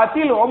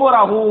ஃபாத்தில்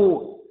உமரஹு,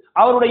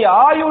 அவருடைய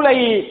ஆயுளை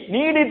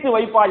நீடித்து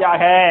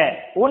வைப்பாயாக.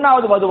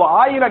 1வது பதுவா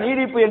ஆயுள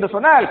நீடிப்பு என்று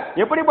சொன்னால்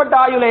எப்படிப்பட்ட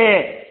ஆயுளே?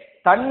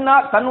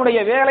 தன்னுடைய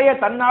வேலையை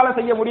தன்னால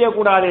செய்ய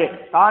முடியக்கூடாது,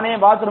 தானே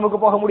பாத்ரூமுக்கு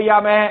போக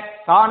முடியாம,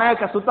 தானே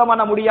சுத்தம்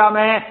பண்ண முடியாம,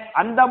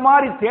 அந்த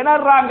மாதிரி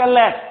திணறாங்கல்ல,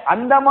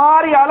 அந்த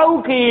மாதிரி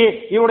அளவுக்கு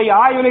இவருடைய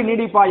ஆயுளை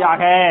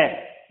நீடிப்பாயாக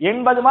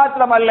என்பது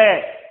மாத்திரமல்ல,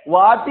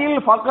 வாத்தில்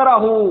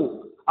ஃபக்ரஹு,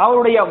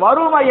 அவருடைய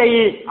வறுமையை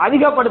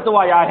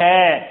அதிகப்படுத்துவாயாக.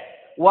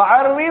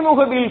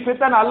 வஅர்ரிதுஹு பில்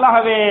ஃபிதன்,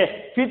 அல்லாஹ்வே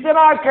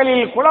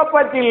ஃபித்னாக்களில்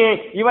குழப்பத்தில்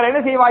இவர் என்ன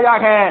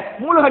செய்வாயாக?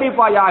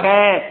 மூழ்கடிப்பாயாக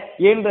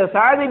என்று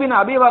சஅத் பின்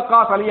அபி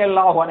வக்காஸ்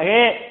ரலியல்லாஹு அன்ஹு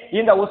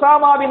இந்த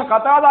உசாமா பின்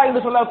கத்தாதா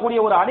என்று சொல்லக்கூடிய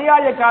ஒரு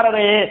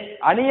அநியாயக்காரரே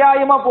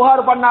அநியாயமா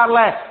புகார்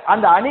பண்ணார்ல,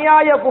 அந்த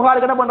அநியாய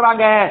புகாருக்கு என்ன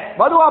பண்றாங்க?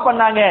 பதுவா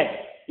பண்ணாங்க.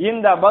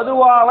 இந்த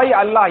பதுவாவை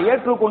அல்லாஹ்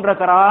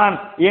ஏற்றுக்கொண்டிருக்கிறான்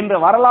என்று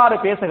வரலாறு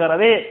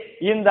பேசுகிறது.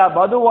 இந்த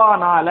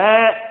பதுவானால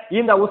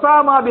இந்த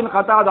உசாமா பின்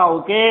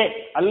கத்தாதாவுக்கு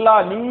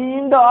அல்லாஹ்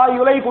நீண்ட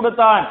ஆயுளை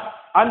கொடுத்தான்.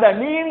 அந்த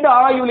நீண்ட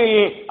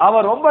ஆயுளில்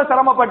அவர் ரொம்ப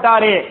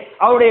சிரமப்பட்டாரு.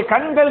 அவருடைய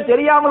கண்கள்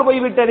தெரியாமல்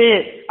போய்விட்டது.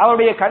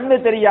 அவருடைய கண்ணு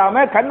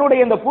தெரியாம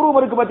கண்ணுடைய இந்த புருவம்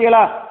இருக்கு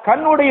பாத்தீங்களா,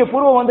 கண்ணுடைய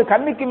புருவம் வந்து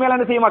கண்ணுக்கு மேல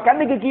என்ன செய்யுமா,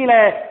 கண்ணுக்கு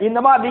கீழே இந்த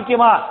மாதிரி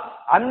நிக்குமா.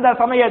 அந்த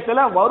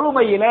சமயத்துல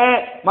வறுமையில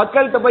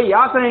மக்கள்கிட்ட போய்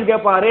யாசனை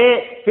கேட்பாரு,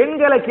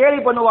 பெண்களை கேலி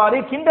பண்ணுவாரு,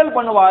 கிண்டல்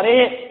பண்ணுவாரு.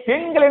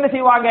 பெண்கள் என்ன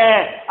செய்வாங்க,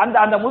 அந்த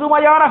அந்த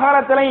முதுமையான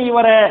காலத்துல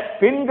இவரை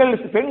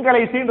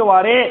பெண்களை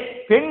சீண்டுவாரு.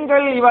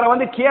 பெண்கள் இவரை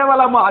வந்து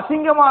கேவலமா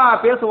அசிங்கமா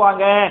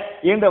பேசுவாங்க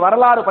என்று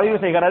வரலாறு பதிவு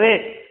செய்கிறது.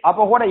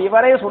 அப்ப கூட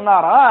இவரே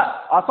சொன்னாரா,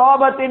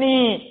 அசாபத்தினி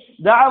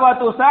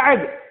தஅவத்து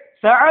சஅத்,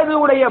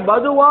 சஅதுடைய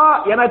பதுவா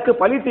எனக்கு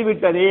பலித்து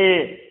விட்டது,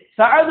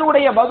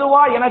 சஅதுடைய பதுவா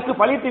எனக்கு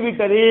பலித்து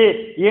விட்டது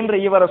என்று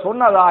இவர்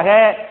சொன்னதாக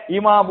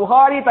இமாம்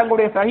புகாரி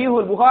தங்களுடைய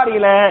சஹீஹுல்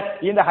புகாரியில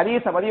இந்த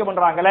ஹதீஸை பதிவு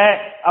பண்றாங்களே.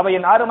 அவ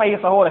என் அருமை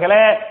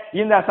சகோதரர்களே,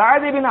 இந்த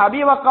சஅத் பின்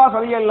அபீ வக்காஸ்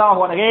ரலியல்லாஹு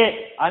அன்ஹு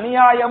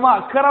அநியாயமா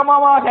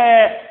அக்கிரமமாக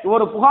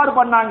ஒரு புகார்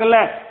பண்ணாங்கல்ல,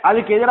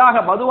 அதுக்கு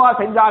எதிராக பதுவா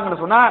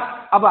செஞ்சாங்கன்னு சொன்னா,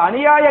 அப்ப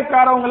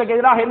அநியாயக்காரவங்களுக்கு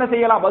எதிராக என்ன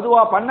செய்யலாம்,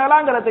 பதுவா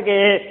பண்ணலாங்கிறதுக்கு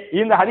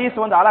இந்த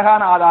ஹதீஸ் வந்து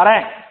அழகான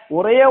ஆதாரம்.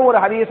 ஒரே ஒரு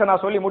ஹதீஸை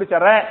நான் சொல்லி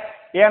முடிச்சிடறேன்.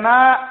 ஏன்னா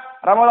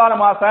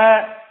ரமலான் மாசம்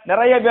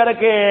நிறைய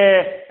பேருக்கு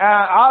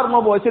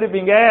ஆர்வம்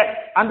வச்சிருப்பீங்க.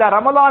 அந்த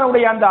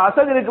ரமலானுடைய அந்த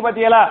அசது இருக்கு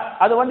பத்தியலா,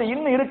 அது வந்து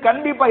இன்னும்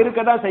கண்டிப்பா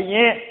இருக்கதான்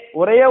செய்யும்.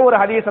 ஒரே ஒரு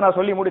ஹதீஸை நான்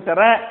சொல்லி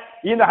முடிச்சிடறேன்.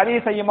 இந்த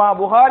ஹதீஸை இமாம்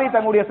புகாரி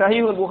தங்களுடைய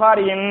சஹீஹுல்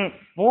புகாரியின்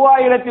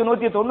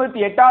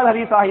 3198வது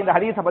ஹதீஸாக இந்த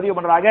ஹதீஸை பதிவு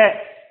பண்றாங்க.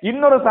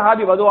 இன்னொரு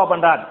சஹாபி பதுவா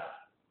பண்றார்.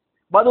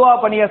 பதுவா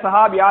பண்ணிய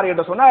சஹாபி யார்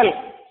என்று சொன்னால்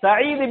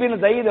சயீத் பின்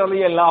ஸைத்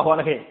ரலியல்லாஹு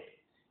அன்ஹு.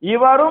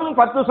 இவரும்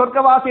 10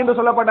 சொர்க்கவாசி என்று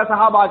சொல்லப்பட்ட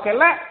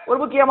சஹாபாக்கள்ல ஒரு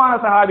முக்கியமான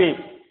சஹாபி.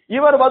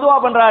 இவர் பதுவா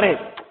பண்றாரு.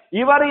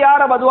 இவர்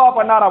யார பதுவா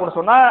பண்ணார் அப்படின்னு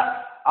சொன்னா,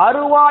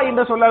 அருவா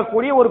என்று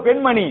சொல்லக்கூடிய ஒரு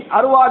பெண்மணி,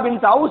 அருவா பின்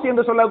தௌஸ்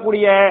என்று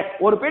சொல்லக்கூடிய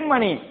ஒரு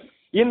பெண்மணி.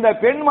 இந்த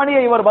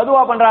பெண்மணியை இவர்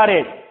பதுவா பண்றாரு.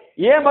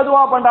 ஏன்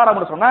பதுவா பண்றாரு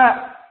அப்படின்னு சொன்னா,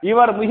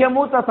 இவர் மிக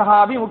மூத்த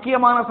சஹாபி,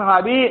 முக்கியமான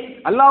சஹாபி,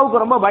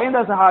 அல்லாஹ்வுக்கு ரொம்ப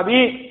பயந்த சஹாபி.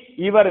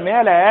 இவர்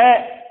மேல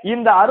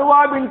இந்த அருவா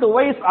பின்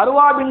உவைஸ்,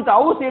 அருவா பின்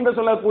தௌஸ் என்று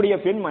சொல்லக்கூடிய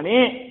பெண்மணி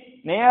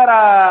நேரா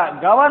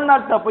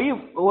கவர்னர்ட்ட போய்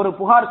ஒரு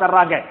புகார்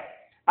தர்றாங்க.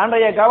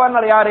 அன்றைய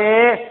கவர்னர் யாரு,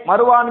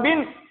 மர்வான்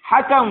பின்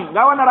ஹக்கம்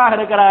கவர்னராக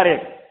இருக்கிறாரு.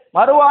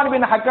 மர்வான்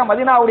பின் ஹக்கம்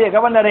மதீனாவுடைய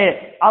கவர்னரு.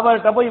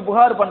 அவர்கிட்ட போய்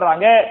புகார்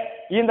பண்றாங்க,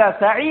 இந்த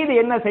சயீத்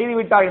என்ன செய்து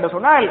விட்டார் என்று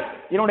சொன்னால்,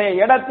 என்னுடைய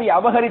இடத்தை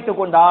அபகரித்துக்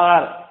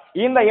கொண்டார்,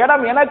 இந்த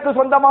இடம் எனக்கு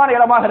சொந்தமான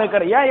இடமாக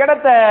இருக்கிற என்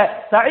இடத்தை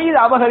சயீத்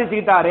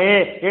அபகரிச்சுட்டாரு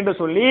என்று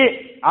சொல்லி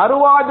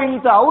அருவா பின்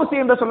தௌஸ்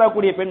என்று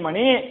சொல்லக்கூடிய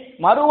பெண்மணி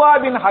மர்வா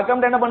பின்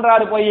ஹக்கம் என்ன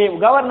பண்றாரு, போய்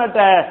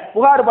கவர்னர்ட்ட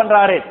புகார்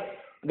பண்றாரு.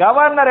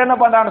 கவர்னர் என்ன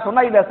பண்றான்னு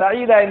சொன்னா, இந்த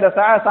சயீத இந்த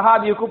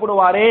சஹாபியை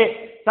கூப்பிடுவாரு.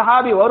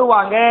 சஹாபி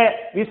வருவாங்க,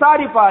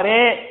 விசாரிப்பாரு.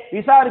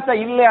 விசாரிச்சா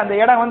இல்ல, அந்த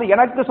இடம் வந்து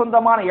எனக்கு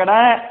சொந்தமான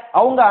இடம்,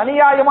 அவங்க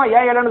அநியாயமா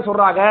ஏன் இடம்னு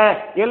சொல்றாங்க,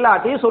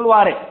 எல்லாத்தையும்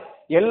சொல்லுவாரு.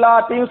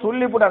 எல்லாத்தையும்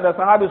சொல்லிவிட்டு அந்த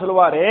சஹாபி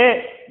சொல்லுவாரு,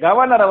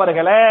 கவர்னர்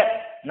அவர்களே,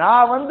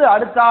 நான் வந்து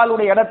அடுத்த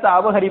ஆளுடைய இடத்தை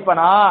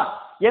அபகரிப்பனா,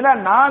 ஏன்னா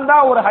நான்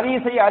தான் ஒரு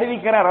ஹதீஸை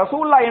அறிவிக்கிறேன்,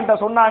 ரசூல்லா என்ற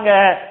சொன்னாங்க.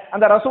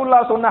 அந்த ரசூல்லா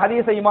சொன்ன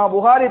ஹதீஸை இமாம்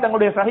புகாரி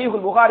தங்களுடைய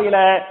சஹீஹுல் புகாரியில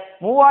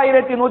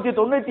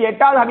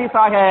 3198வது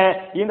ஹதீஸாக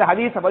இந்த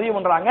ஹதீஸை பதிவு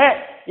பண்றாங்க.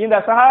 இந்த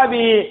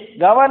சஹாபி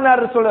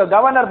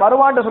கவர்னர்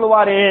மர்வான்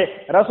சொல்லுவாரு,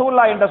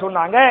 ரசூல்லா என்ற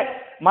சொன்னாங்க,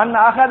 மன்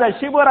அகத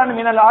ஷிபரன்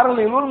மினல்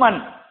அருள் உல்மன்,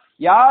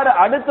 யார்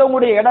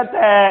அடுத்தவங்களுடைய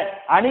இடத்தை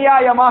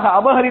அநியாயமாக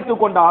அபகரித்து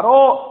கொண்டாரோ,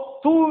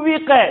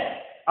 தூவிக்க,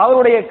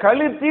 அவருடைய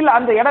கழுத்தில்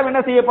அந்த இடம்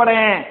என்ன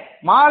செய்யப்படும்,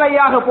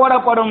 மாலையாக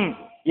போடப்படும்.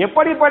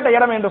 எப்படிப்பட்ட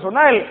இடம் என்று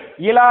சொன்னால்,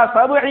 இலா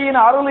சபீன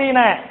அருளீன,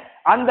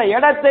 அந்த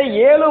இடத்தை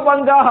 7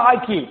 பங்காக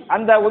ஆக்கி,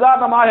 அந்த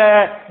உதாரணமாக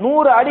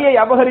 100 அடியை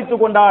அபகரித்து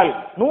கொண்டால்,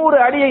 100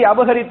 அடியை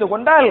அபகரித்து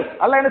கொண்டால்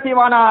அல்லாஹ் என்ன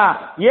செய்வானா,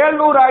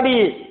 700 அடி,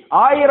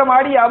 1000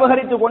 அடி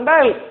அபகரித்து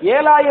கொண்டால்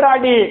 7000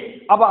 அடி.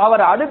 அப்ப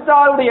அவர் அடுத்த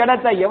ஆளுடைய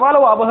இடத்தை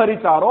எவ்வளவு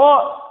அபகரித்தாரோ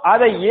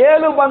அதை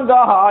 7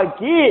 பங்காக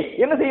ஆக்கி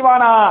என்ன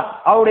செய்வானா,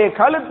 அவருடைய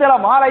கழுத்துல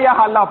மாலையாக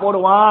அல்லாஹ்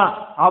போடுவான்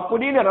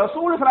அப்படின்னு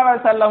ரசூல் ஸல்லல்லாஹு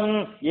அலைஹி வஸல்லம்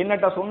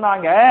என்னட்ட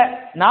சொன்னாங்க.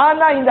 நான்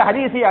தான் இந்த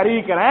ஹதீஸை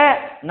அறிவிக்கிறேன்,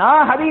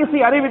 நான்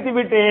ஹதீஸை அறிவித்து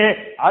விட்டு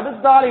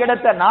அடுத்த ஆள்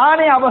இடத்தை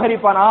நானே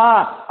அபகரிப்பானா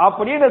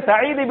அப்படின்னு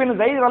சயீத் பின்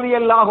ஸைத்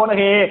ரலியல்லாஹு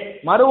அன்ஹு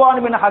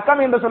மர்வான் பின்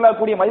ஹக்கம் என்று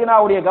சொல்லக்கூடிய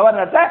மதீனாவுடைய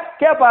கவர்னர்ட்ட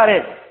கேட்பாரு.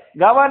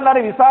 கவர்னர்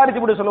விசாரிச்சு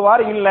விட்டு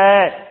சொல்லுவாரு, இல்ல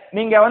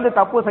நீங்க வந்து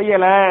தப்பு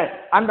செய்யல,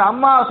 அந்த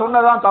அம்மா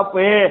சொன்னதான்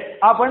தப்பு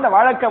அப்படின்னு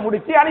வழக்க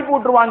முடிச்சு அனுப்பி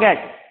விட்டுருவாங்க.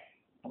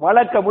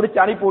 வழக்க முடிச்சு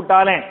அனுப்பி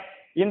விட்டாலே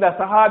இந்த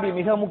சஹாபி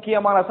மிக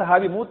முக்கியமான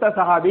சஹாபி, மூத்த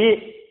சஹாபி,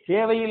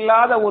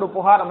 தேவையில்லாத ஒரு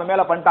புகார் நம்ம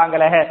மேல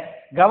பண்ணிட்டாங்களே,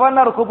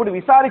 கவர்னர் கூப்பிட்டு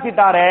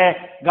விசாரிச்சுட்டாரு,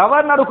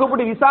 கவர்னர்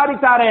கூப்பிட்டு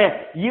விசாரிச்சாரு,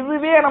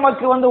 இதுவே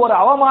நமக்கு வந்து ஒரு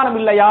அவமானம்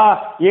இல்லையா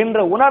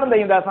என்று உணர்ந்த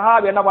இந்த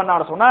சஹாபி என்ன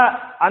பண்ணாரு சொன்னா,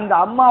 அந்த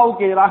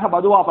அம்மாவுக்கு எதிராக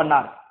பதுவா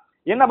பண்ணார்.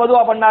 என்ன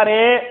பதுவா பண்ணாரு,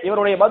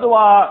 இவருடைய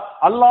பதுவா,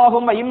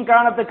 அல்லாஹும்ம இன்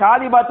கானத்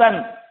காதிபத்தன்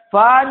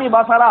ஃபானி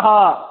பஸரஹா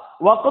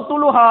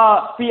வக்துலுஹா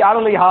ஃபீ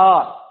அர்லிஹா,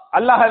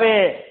 அல்லாஹ்வே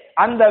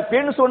அந்த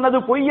பெண் சொன்னது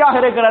பொய்யாக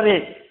இருக்கிறது,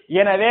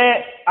 எனவே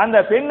அந்த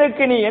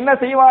பெண்ணுக்கு நீ என்ன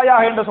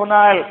செய்வாயாக என்று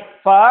சொன்னால்,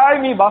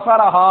 ஃபானி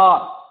பஸரஹா,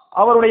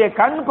 அவருடைய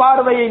கண்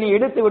பார்வையை நீ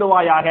எடுத்து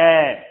விடுவாயாக,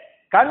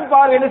 கண்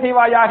பார்வை என்ன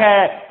செய்வாயாக,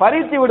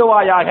 பறித்து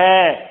விடுவாயாக.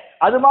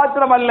 அது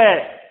மாத்திரமல்ல,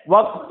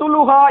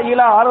 வக்துலுஹா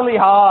இலா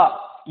அர்லிஹா,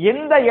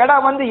 எந்த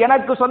இடம் வந்து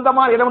எனக்கு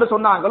சொந்தமான இடம்னு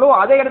சொன்னாங்களோ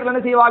அதே இடத்துல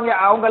என்ன செய்வாங்க,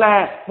 அவங்கள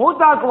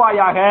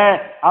மூத்தாக்குவாயாக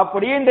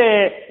அப்படின்னு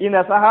இந்த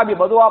சஹாபி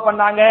பதுவா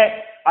பண்ணாங்க.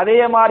 அதே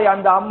மாதிரி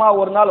அந்த அம்மா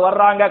ஒரு நாள்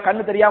வர்றாங்க,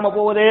 கண்ணு தெரியாம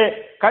போகுது,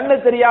 கண்ணு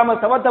தெரியாம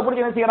செவத்தை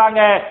பிடிச்சி என்ன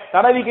செய்யறாங்க,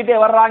 தடவிக்கிட்டே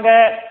வர்றாங்க.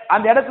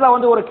 அந்த இடத்துல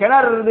வந்து ஒரு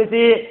கிணறு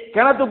இருந்துச்சு,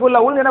 கிணத்துக்குள்ள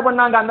உள்ள என்ன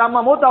பண்ணாங்க, அந்த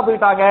அம்மா மூத்தா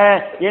போயிட்டாங்க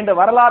என்று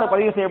வரலாறு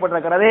பதிவு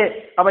செய்யப்பட்டிருக்கிறது.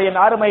 அப்ப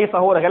என் அருமை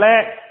சகோதரர்களே,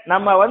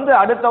 நம்ம வந்து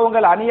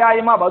அடுத்தவங்க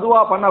அநியாயமா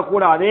பதுவா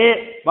பண்ணக்கூடாது,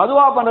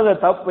 பதுவா பண்றது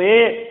தப்பு.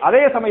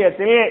 அதே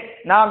சமயத்தில்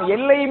நாம்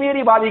எல்லை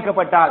மீறி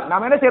பாதிக்கப்பட்டால்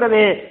நாம் என்ன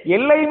செய்யறது,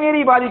 எல்லை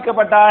மீறி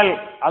பாதிக்கப்பட்டால்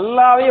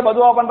அல்லாவே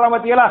பதுவா பண்றான்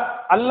பத்தியலா,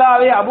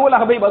 அல்லாவே அபூல்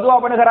அஹபை பதுவா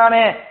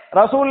பண்ணுகிறானே,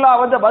 ரசூல்லா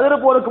வந்து பத்ர்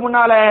போருக்கு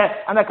முன்னால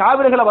அந்த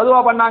காவிர்களை பதுவா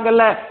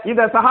பண்ணாங்கல்ல,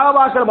 இந்த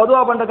சஹாபாக்கள்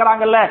பதுவா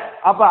பண்ணிருக்கிறாங்கல்ல,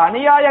 அப்ப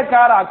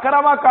அநியாயக்கார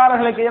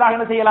அக்கிரமக்காரர்களுக்கு எதிராக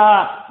என்ன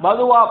செய்யலாம்,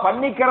 பதுவா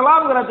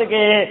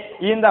பண்ணிக்கிறலாம்ங்கிறதுக்கு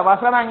இந்த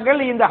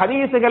வசனங்கள், இந்த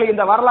ஹதீசுகள்,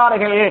 இந்த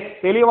வரலாறுகள்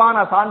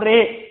தெளிவான சான்று.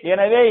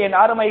 எனவே என்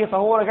அருமை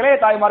சகோதரர்களே,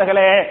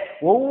 தாய்மார்களே,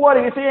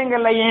 ஒவ்வொரு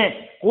விஷயங்களையும்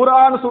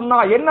குர்ஆன் சுன்னா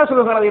என்ன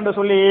சொல்கிறது என்று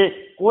சொல்லி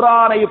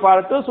குர்ஆனை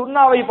பார்த்து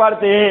சுன்னாவை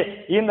பார்த்து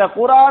இந்த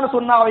குர்ஆன்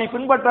சுன்னாவை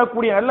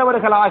பின்பற்றக்கூடிய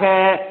நல்லவர்களாக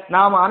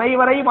நாம்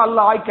அனைவரையும்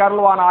அல்லாஹ் ஆக்கி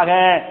அருள்வானாக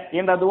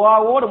என்ற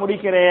துஆவோடு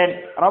முடிக்கிறேன்.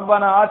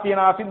 ரப்பனா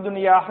ஆத்தினா ஃபித்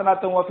துன்யா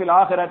ஹஸனத்தும் வ ஃபில்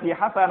ஆখিরাতি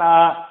ஹஸனா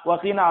வ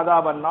கினா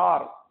அஸாபன்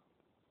நார்.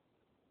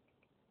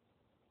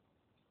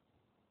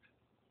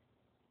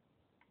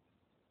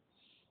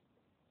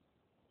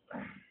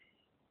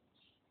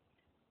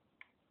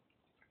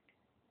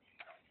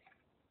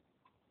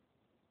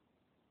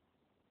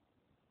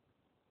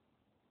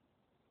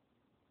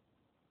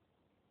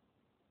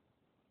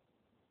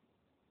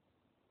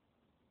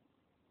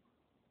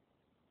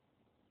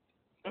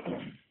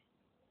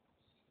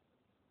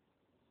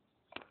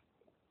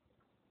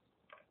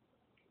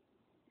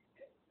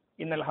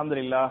 இன்னல்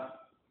ஹம்துலில்லாஹ்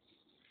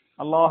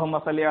اللهم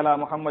صل على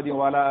محمد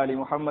وعلى ال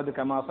محمد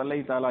كما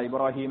صليت على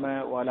ابراهيم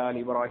وعلى ال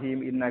ابراهيم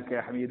انك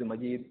حميد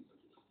مجيد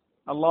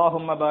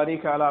اللهم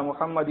بارك على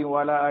محمد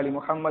وعلى ال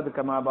محمد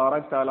كما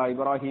باركت على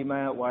ابراهيم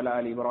وعلى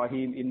ال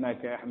ابراهيم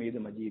انك حميد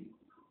مجيد.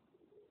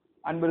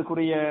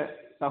 அன்பிற்குரிய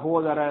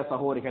சகோதர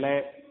சகோதரிகளே,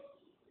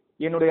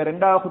 என்னுடைய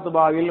இரண்டாவது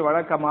குத்துபாவில்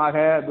வழக்கமாக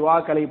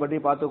துஆக்களை பற்றி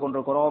பார்த்து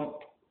கொண்டிருக்கிறோம்.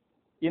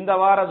 இந்த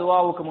வார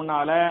துஆவுக்கு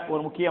முன்னால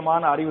ஒரு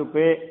முக்கியமான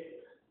அறிவிப்பு.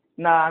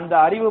 நான் அந்த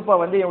அறிவிப்பை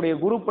வந்து என்னுடைய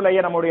குரூப்லயே,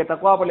 நம்முடைய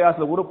தக்வா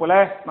பள்ளிவாசல் குரூப்ல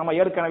நம்ம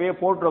ஏற்கனவே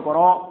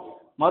போட்டிருக்கிறோம்.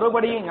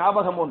 மறுபடியும்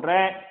ஞாபகம்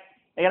பண்றேன்.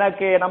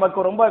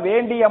 நமக்கு ரொம்ப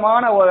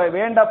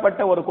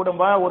வேண்டப்பட்ட ஒரு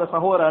குடும்பம், ஒரு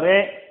சகோதரர்,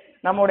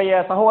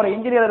 நம்முடைய சகோதர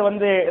இன்ஜினியர்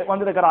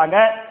வந்திருக்கிறாங்க.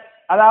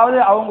 அதாவது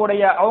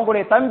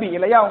அவங்களுடைய தம்பி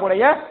இல்லையா,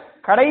 அவங்களுடைய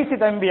கடைசி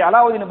தம்பி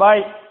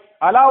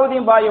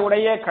அலாவுதீன் பாய்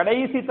உடைய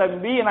கடைசி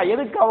தம்பி. நான்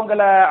எதுக்கு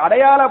அவங்கள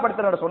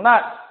அடையாளப்படுத்துறேன்னு சொன்னா,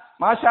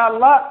 மாஷா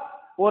அல்லாஹ்,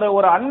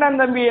 ஒரு அண்ணன்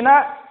தம்பினா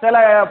சில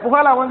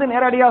புகழை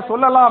நேரடியா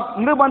சொல்லலாம்,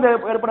 நிர்பந்த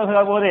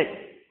ஏற்படுகிற போது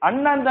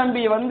அண்ணன்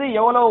தம்பி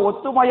எவ்வளவு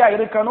ஒத்துமையா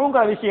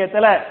இருக்கணுங்கிற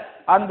விஷயத்துல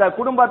அந்த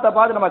குடும்பத்தை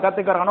பார்த்து நம்ம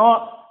கத்துக்கிறோம்.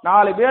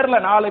 4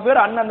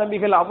 பேர் அண்ணன்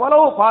தம்பிகள்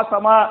அவ்வளவு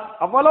பாசமா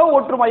அவ்வளவு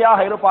ஒற்றுமையாக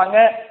இருப்பாங்க.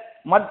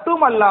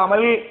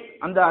 மட்டுமல்லாமல்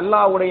அந்த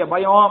அல்லாஹ்வுடைய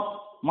பயம்,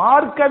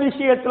 மார்க்க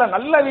விஷயத்துல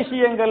நல்ல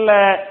விஷயங்கள்ல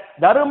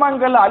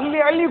தர்மங்கள்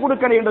அள்ளி அள்ளி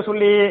கொடுக்கணும் என்று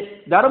சொல்லி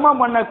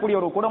தர்மம் பண்ணக்கூடிய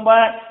ஒரு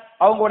குடும்பம்.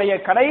 அவங்களுடைய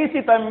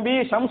கடைசி தம்பி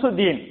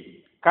ஷம்சுதீன்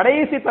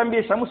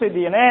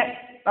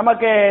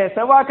நமக்கு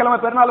செவ்வாய்க்கிழமை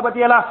பெருநாள்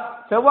பத்தியெல்லாம்,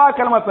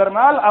 செவ்வாய்க்கிழமை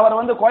பெருநாள் அவர்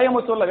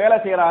கோயம்புத்தூர்ல வேலை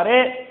செய்யறாரு.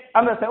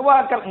 அந்த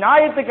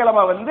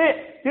ஞாயிற்றுக்கிழமை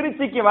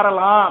திருச்சிக்கு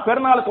வரலாம்,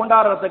 பெருநாள்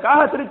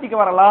கொண்டாடுறதுக்காக திருச்சிக்கு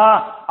வரலாம்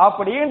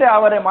அப்படின்னு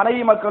அவர்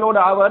மனைவி மக்களோடு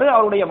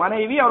அவருடைய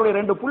மனைவி, அவருடைய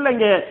 2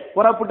 பிள்ளைங்க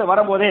புறப்பட்டு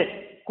வரும்போது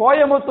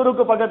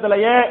கோயம்புத்தூருக்கு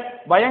பக்கத்திலேயே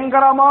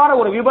பயங்கரமான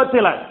ஒரு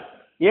விபத்துல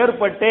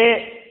ஏற்பட்டு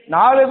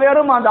 4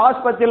 பேரும் அந்த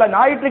ஆஸ்பத்திரியில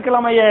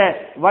ஞாயிற்றுக்கிழமைய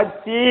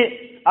வச்சு,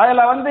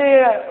 அதுல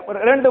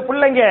 2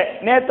 பிள்ளைங்க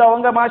நேத்து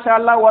அவங்க மாஷா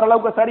அல்லாஹ்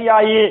ஓரளவுக்கு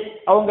சரியாயி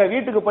அவங்க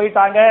வீட்டுக்கு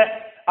போயிட்டாங்க.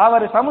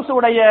 அவர்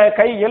ஷம்சுடைய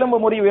கை எலும்பு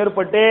முறிவு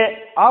ஏற்பட்டு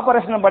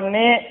ஆபரேஷன்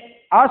பண்ணி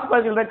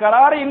ஆஸ்பத்திரியில்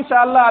இருக்கிறாரு. இன்ஷா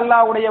அல்லாஹ்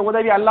அல்லாஹ்வுடைய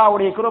உதவி,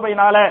 அல்லாஹ்வுடைய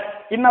கிருபையினால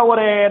இன்னும்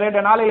ஒரு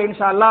 2 நாளில்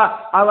இன்ஷா அல்லாஹ்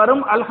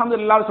அவரும்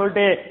அல்ஹம்துலில்லாஹ்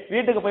சொல்லிட்டு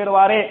வீட்டுக்கு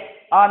போயிடுவாரு.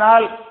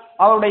 ஆனால்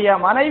அவருடைய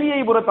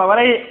மனைவியை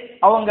பொறுத்தவரை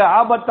அவங்க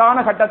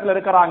ஆபத்தான கட்டத்தில்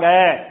இருக்கிறாங்க.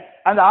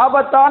 அந்த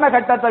ஆபத்தான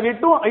கட்டத்தை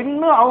விட்டும்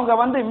இன்னும்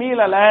அவங்க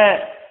மீளல.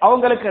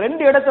 அவங்களுக்கு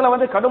 2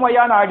 இடத்துல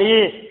கடுமையான அடி.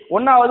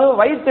 ஒன்னாவது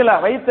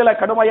வயிற்றுல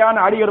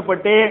கடுமையான அடி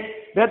ஏற்பட்டு,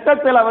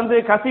 ரத்தத்துல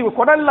கசிவு,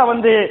 குடல்ல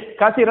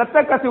ரத்த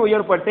கசிவு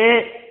ஏற்பட்டு,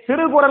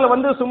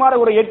 சிறுகுடல் சுமார்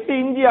ஒரு 8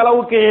 இன்ச்சு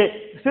அளவுக்கு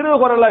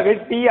சிறுகுடலை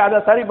வெட்டி அதை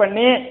சரி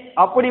பண்ணி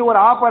அப்படி ஒரு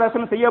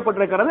ஆபரேஷன்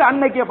செய்யப்பட்டிருக்கிறது.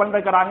 அன்னைக்கே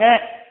பண்ணிருக்கிறாங்க.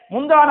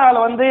 முந்தா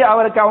நாள்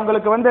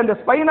அவங்களுக்கு அந்த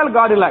ஸ்பைனல்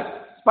கார்டுல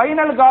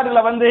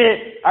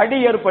அடி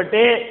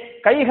ஏற்பட்டு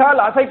கைகால்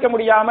அசைக்க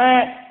முடியாம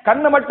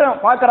கண்ணு மட்டும்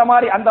பாக்குற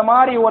மாதிரி அந்த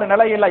மாதிரி ஒரு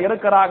நிலையில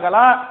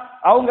இருக்கிறாங்களா.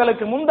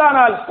 அவங்களுக்கு முந்தா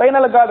நாள்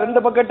ஸ்பைனல் கார்டு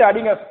 2 பக்கெட்டு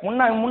அடிங்க,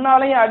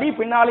 முன்னாலையும் அடி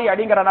பின்னாலையும்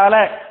அடிங்கிறனால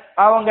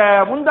அவங்க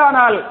முந்தா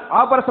நாள்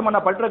ஆபரேஷன்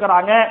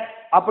பண்ணப்பட்டிருக்கிறாங்க.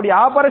 அப்படி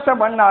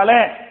ஆபரேஷன் பண்ணால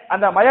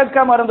அந்த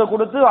மயக்க மருந்து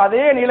கொடுத்து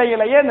அதே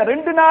நிலையிலேயே இந்த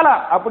 2 நாளா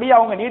அப்படியே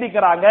அவங்க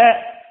நீடிக்கிறாங்க.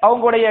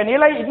 அவங்களுடைய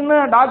நிலை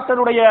இன்னும்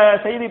டாக்டருடைய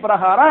செய்தி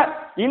பிரகாரம்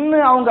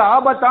இன்னும் அவங்க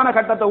ஆபத்தான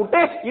கட்டத்தை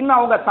விட்டு இன்னும்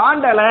அவங்க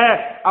தாண்டல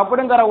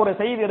அப்படிங்கிற ஒரு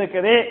செய்தி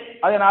இருக்குது.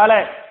 அதனால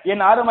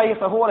என் அருமை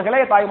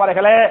சகோதரர்களே,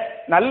 தாய்மார்களே,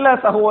 நல்ல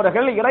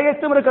சகோதரர்கள்,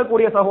 இறையச்சம்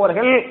இருக்கக்கூடிய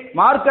சகோதரர்கள்,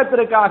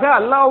 மார்க்கத்திற்காக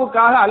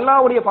அல்லாஹ்வுக்காக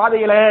அல்லாஹ்வுடைய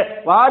பாதையில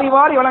வாரி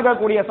வாரி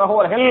வழங்கக்கூடிய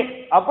சகோதரர்கள்,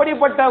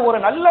 அப்படிப்பட்ட ஒரு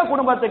நல்ல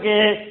குடும்பத்துக்கு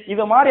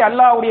இது மாதிரி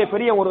அல்லாஹ்வுடைய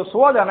பெரிய ஒரு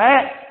சோதனை.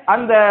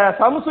 அந்த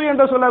சம்சு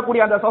என்று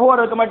சொல்லக்கூடிய அந்த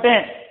சகோதரருக்கு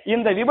மட்டும்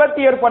இந்த விபத்து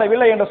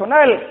ஏற்படவில்லை என்று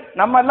சொன்னால்,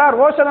 நம்ம எல்லாம்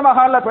ரோஷன்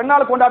மஹால்ல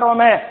பெருநாள்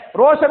கொண்டாடுவோமே,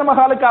 ரோஷன்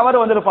மஹாலுக்கு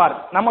அவர் வந்திருப்பார்,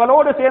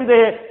 நம்மளோடு சேர்ந்து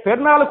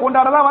பெருநாள்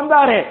கொண்டாடதான்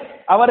வந்தாரு.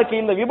 அவருக்கு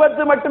இந்த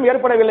விபத்து மட்டும்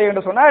ஏற்படவில்லை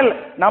என்று சொன்னால்,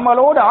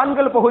 நம்மளோடு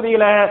ஆண்கள்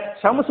பகுதியில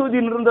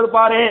ஷம்சுதீன்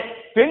இருந்திருப்பாரு,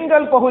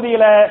 பெண்கள்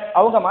பகுதியில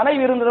அவங்க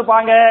மனைவி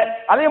இருந்திருப்பாங்க,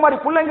 அதே மாதிரி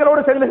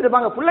பிள்ளைங்களோடு சேர்ந்து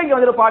பிள்ளைங்க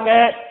வந்திருப்பாங்க.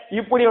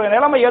 இப்படி ஒரு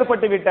நிலைமை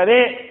ஏற்பட்டு விட்டது.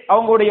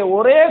 அவங்களுடைய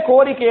ஒரே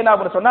கோரிக்கை என்ன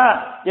அப்படின்னு சொன்னா,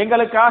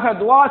 எங்களுக்காக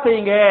துவா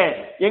செய்யுங்க,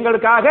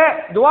 எங்களுக்காக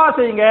துவா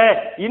செய்யுங்க.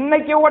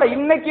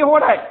 இன்னைக்கு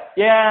கூட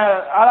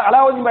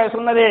அலாவுதீன் பாய்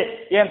சொன்னது,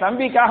 என்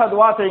தம்பிக்காக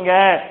துவா செய்யுங்க,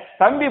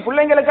 தம்பி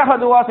பிள்ளைங்களுக்காக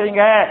துவா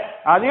செய்யுங்க.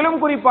 அதிலும்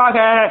குறிப்பாக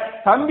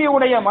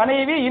தம்பியுடைய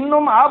மனைவி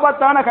இன்னும்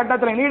ஆபத்தான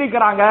கட்டத்தில்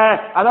நீடிக்கிறாங்க,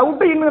 அதை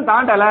விட்டு இன்னும்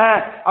தாண்டல,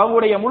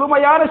 அவங்களுடைய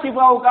முழுமையான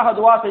ஷிஃபாவுக்காக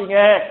துவா செய்யுங்க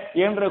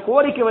என்று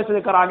கோரிக்கை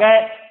வச்சிருக்கிறாங்க.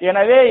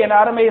 எனவே என்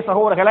அருமை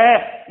சகோதரர்களே,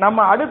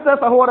 நம்ம அடுத்த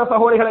சகோதர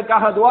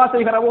சகோதரிகளுக்காக துவா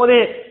செய்கிற போது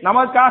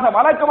நமக்காக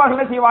வழக்கமாக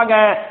என்ன செய்வாங்க,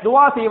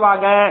 துவா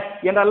செய்வாங்க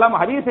என்றெல்லாம்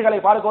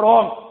ஹதீசுகளை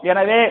பார்க்கிறோம்.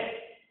 எனவே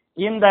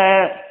இந்த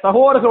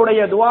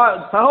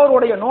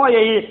சகோதரருடைய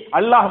நோயை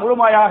அல்லாஹ்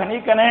முழுமையாக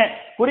நீக்கனே.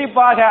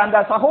 குறிப்பாக அந்த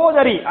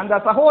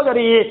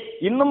சகோதரி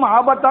இன்னும்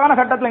ஆபத்தான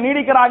கட்டத்தில்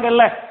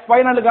நீடிக்கிறாங்கல்ல,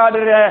 ஸ்பைனல் கார்டு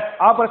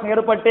ஆபரேஷன்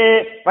ஏற்பட்டு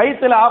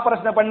வயிற்றுல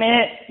ஆபரேஷன் பண்ணி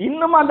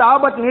இன்னும் அந்த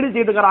ஆபத்து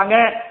நீடிச்சிட்டு இருக்கிறாங்க.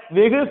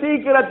 வெகு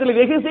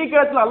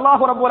சீக்கிரத்தில்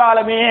அல்லாஹ் ரப்பல்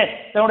ஆலமீன்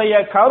தன்னுடைய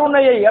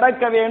கருணையை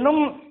இறக்க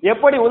வேண்டும்.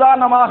 எப்படி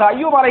உதாரணமாக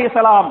அய்யூப்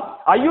அலைஹிஸ்ஸலாம்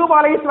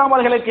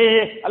அவர்களுக்கு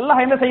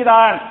அல்லாஹ் என்ன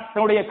செய்தான்,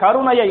 தன்னுடைய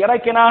கருணையை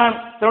இறக்கினான்,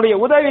 தன்னுடைய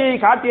உதவியை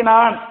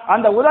காட்டினான்.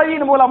 அந்த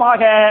உதவியின்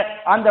மூலமாக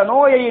அந்த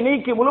நோயை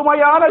நீக்கி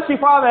முழுமையான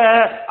ஷிஃபாவை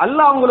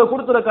அல்லாஹ் அவங்களுக்கு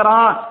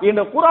கொடுத்திருக்கிறான்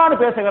என்று குர்ஆன்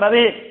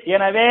பேசுகிறது.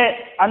 எனவே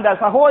அந்த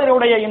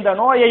சகோதரருடைய இந்த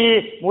நோயை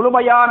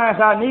முழுமையான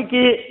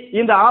நீக்கி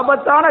இந்த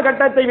ஆபத்தான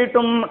கட்டத்தை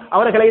விட்டும்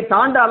அவர்களை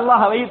தாண்ட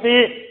அல்லாஹ் வைத்து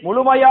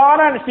முழுமையான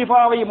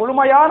ஷிஃபாவை,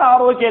 முழுமையான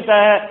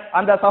ஆரோக்கியத்தை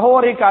அந்த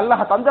சகோதரிக்கு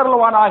அல்லாஹ்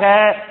தந்தருள்வானாக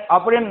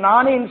அப்படின்னு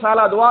நானே இன்ஷா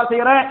அல்லாஹ் துஆ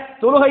செய்கிறேன்.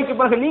 தொழுகைக்கு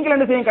பிறகு நீங்கள்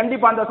என்ன செய்யுங்க,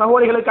 கண்டிப்பா அந்த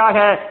சகோதரிகளுக்காக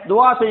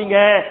துஆ செய்யுங்க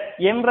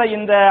என்ற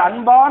இந்த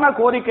அன்பான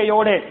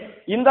கோரிக்கையோடு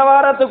இந்த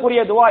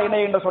வாரத்துக்குரிய துஆ என்ன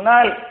என்று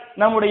சொன்னால்,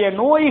 நம்முடைய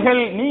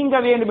நோய்கள் நீங்க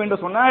வேண்டும் என்று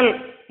சொன்னால்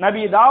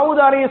நபி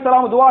தாவூத்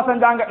அலைஹிஸ்ஸலாம் துஆ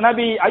செஞ்சாங்க,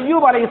 நபி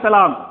அய்யூப்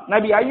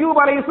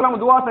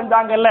அலைஹிஸ்ஸலாம் துஆ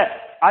செஞ்சாங்கல்ல,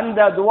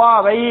 அந்த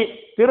துஆவை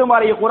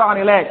திருமறை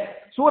குர்ஆனிலே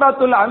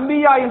சூரத்துல்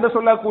அம்பியா என்று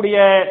சொல்லக்கூடிய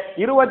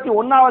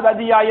 21வது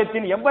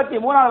அத்தியாயத்தின்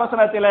 83வது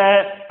வசனத்திலே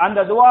அந்த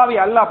துஆவை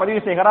அல்லாஹ்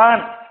பதிவு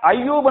செய்கிறான்.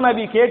 அய்யூப்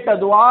நபி கேட்ட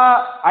துஆ,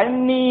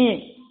 அன்னி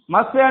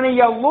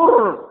மஸ்ஸனியல்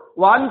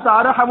வஅன்த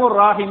அர்ஹமுர்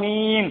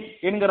ராஹிமீன்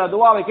என்கிற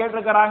துஆவை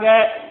கேட்டிருக்கிறாங்க.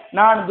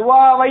 நான்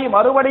துஆவை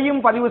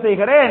மறுபடியும் பதிவு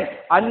செய்கிறேன்.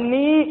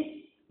 அன்னி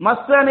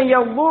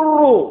மஸ்ஸனியல்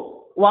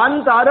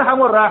வஅன்த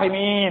அர்ஹமுர்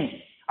ராஹிமீன்.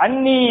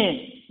 அன்னி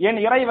என்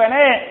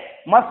இறைவனே,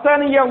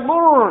 மஸ்ஸனியல்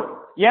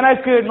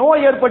எனக்கு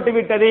நோய் ஏற்பட்டு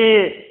விட்டது,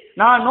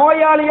 நான்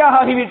நோயாளியாக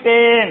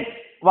ஆகிவிட்டேன்.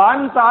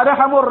 வஅன்த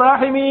அர்ஹமுர்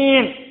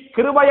ராஹிமீன்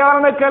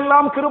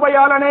கிருபையாளனுக்கெல்லாம்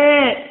கிருபையாளனே,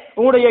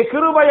 உன்னுடைய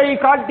கிருபையை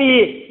காட்டி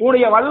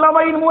உன்னுடைய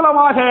வல்லமையின்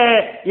மூலமாக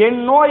என்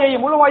நோயை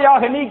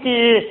முழுமையாக நீக்கி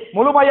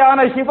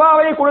முழுமையான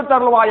ஷிஃபாவை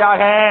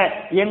கொடுத்தருள்வாயாக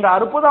என்ற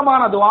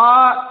அற்புதமான துஆ.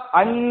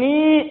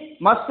 அன்னி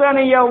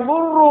மஸ்ஸனியல்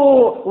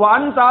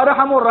வஅன்த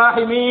அர்ஹமுர்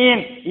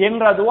ராஹிமீன்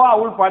என்ற துஆ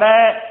உள்பட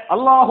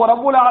அல்லாஹ்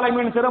ரப்பல்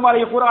ஆலமீன்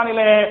திருமறை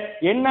குர்ஆனிலே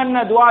என்னென்ன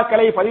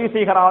துஆக்களை பதிவு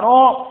செய்கிறானோ,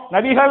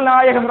 நபிகள்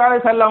நாயகம் ஸல்லல்லாஹு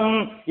அலைஹி வஸல்லம்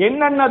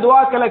என்னென்ன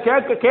துஆக்களை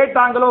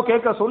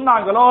கேட்க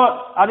சொன்னாங்களோ,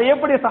 அதை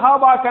எப்படி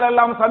சஹாபாக்கள்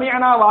எல்லாம்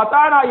சமிஅனா வ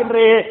அதானா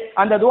என்று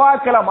அந்த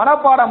துஆக்களை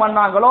மனப்பாடம்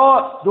பண்ணாங்களோ,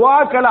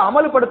 துஆக்களை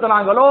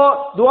அமல்படுத்தினாங்களோ,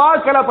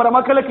 துஆக்களை பிற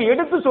மக்களுக்கு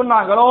எடுத்து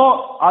சொன்னாங்களோ,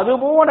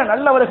 அதுபோல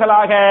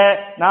நல்லவர்களாக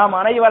நாம்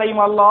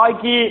அனைவரையும் அல்லாஹ்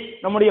ஆக்கி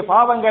நம்முடைய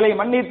பாவங்களை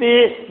மன்னித்து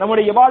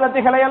நம்முடைய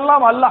இபாதத்துகளை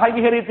எல்லாம் அல்லாஹ்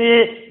அங்கீகரித்து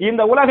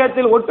இந்த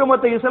உலகத்தில்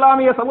ஒட்டுமொத்த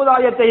இஸ்லாமிய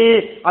சமுதாயத்தை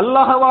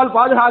அல்லாஹ்வால்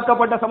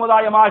பாதுகாக்கப்பட்ட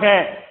சமுதாயமாக,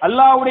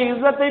 அல்லாஹ்வுடைய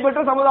இஸ்ஸத்தை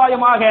பெற்ற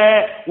சமுதாயமாக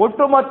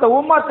ஒட்டுமொத்த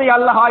உம்மத்தை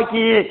அல்லாஹ்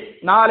ஆக்கி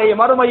நாளை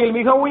மறுமையில்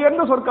மிக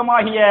உயர்ந்த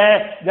சொர்க்கமாகிய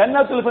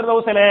ஜன்னத்துல்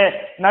ஃபிர்தௌஸிலே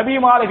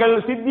நபிமார்கள்,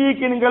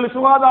 சித்தீக்கீன்கள்,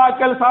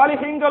 சுஹதாக்கள்,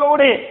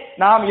 சாலிஹீன்களோடு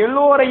நாம்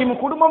எல்லோரையும்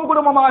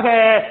குடும்பமாக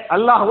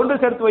அல்லாஹ் ஒன்று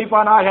சேர்த்து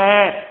வைப்பானாக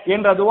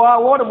என்ற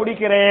துஆவோடு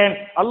முடிக்கிறேன்.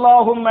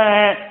 அல்லாஹும்ம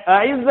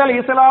அஇஸ்ஸல்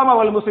இஸ்லாம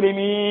வல்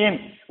முஸ்லிமீன்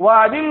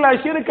وأذل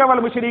الشرك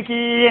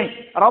والمشركين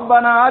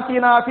ربنا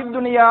آتنا في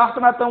الدنيا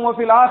حسنة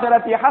وفي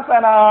الآخرة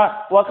حسنة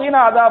وقنا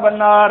عذاب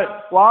النار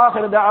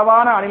وآخر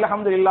دعوانا أن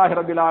الحمد لله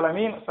رب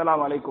العالمين. السلام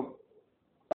عليكم.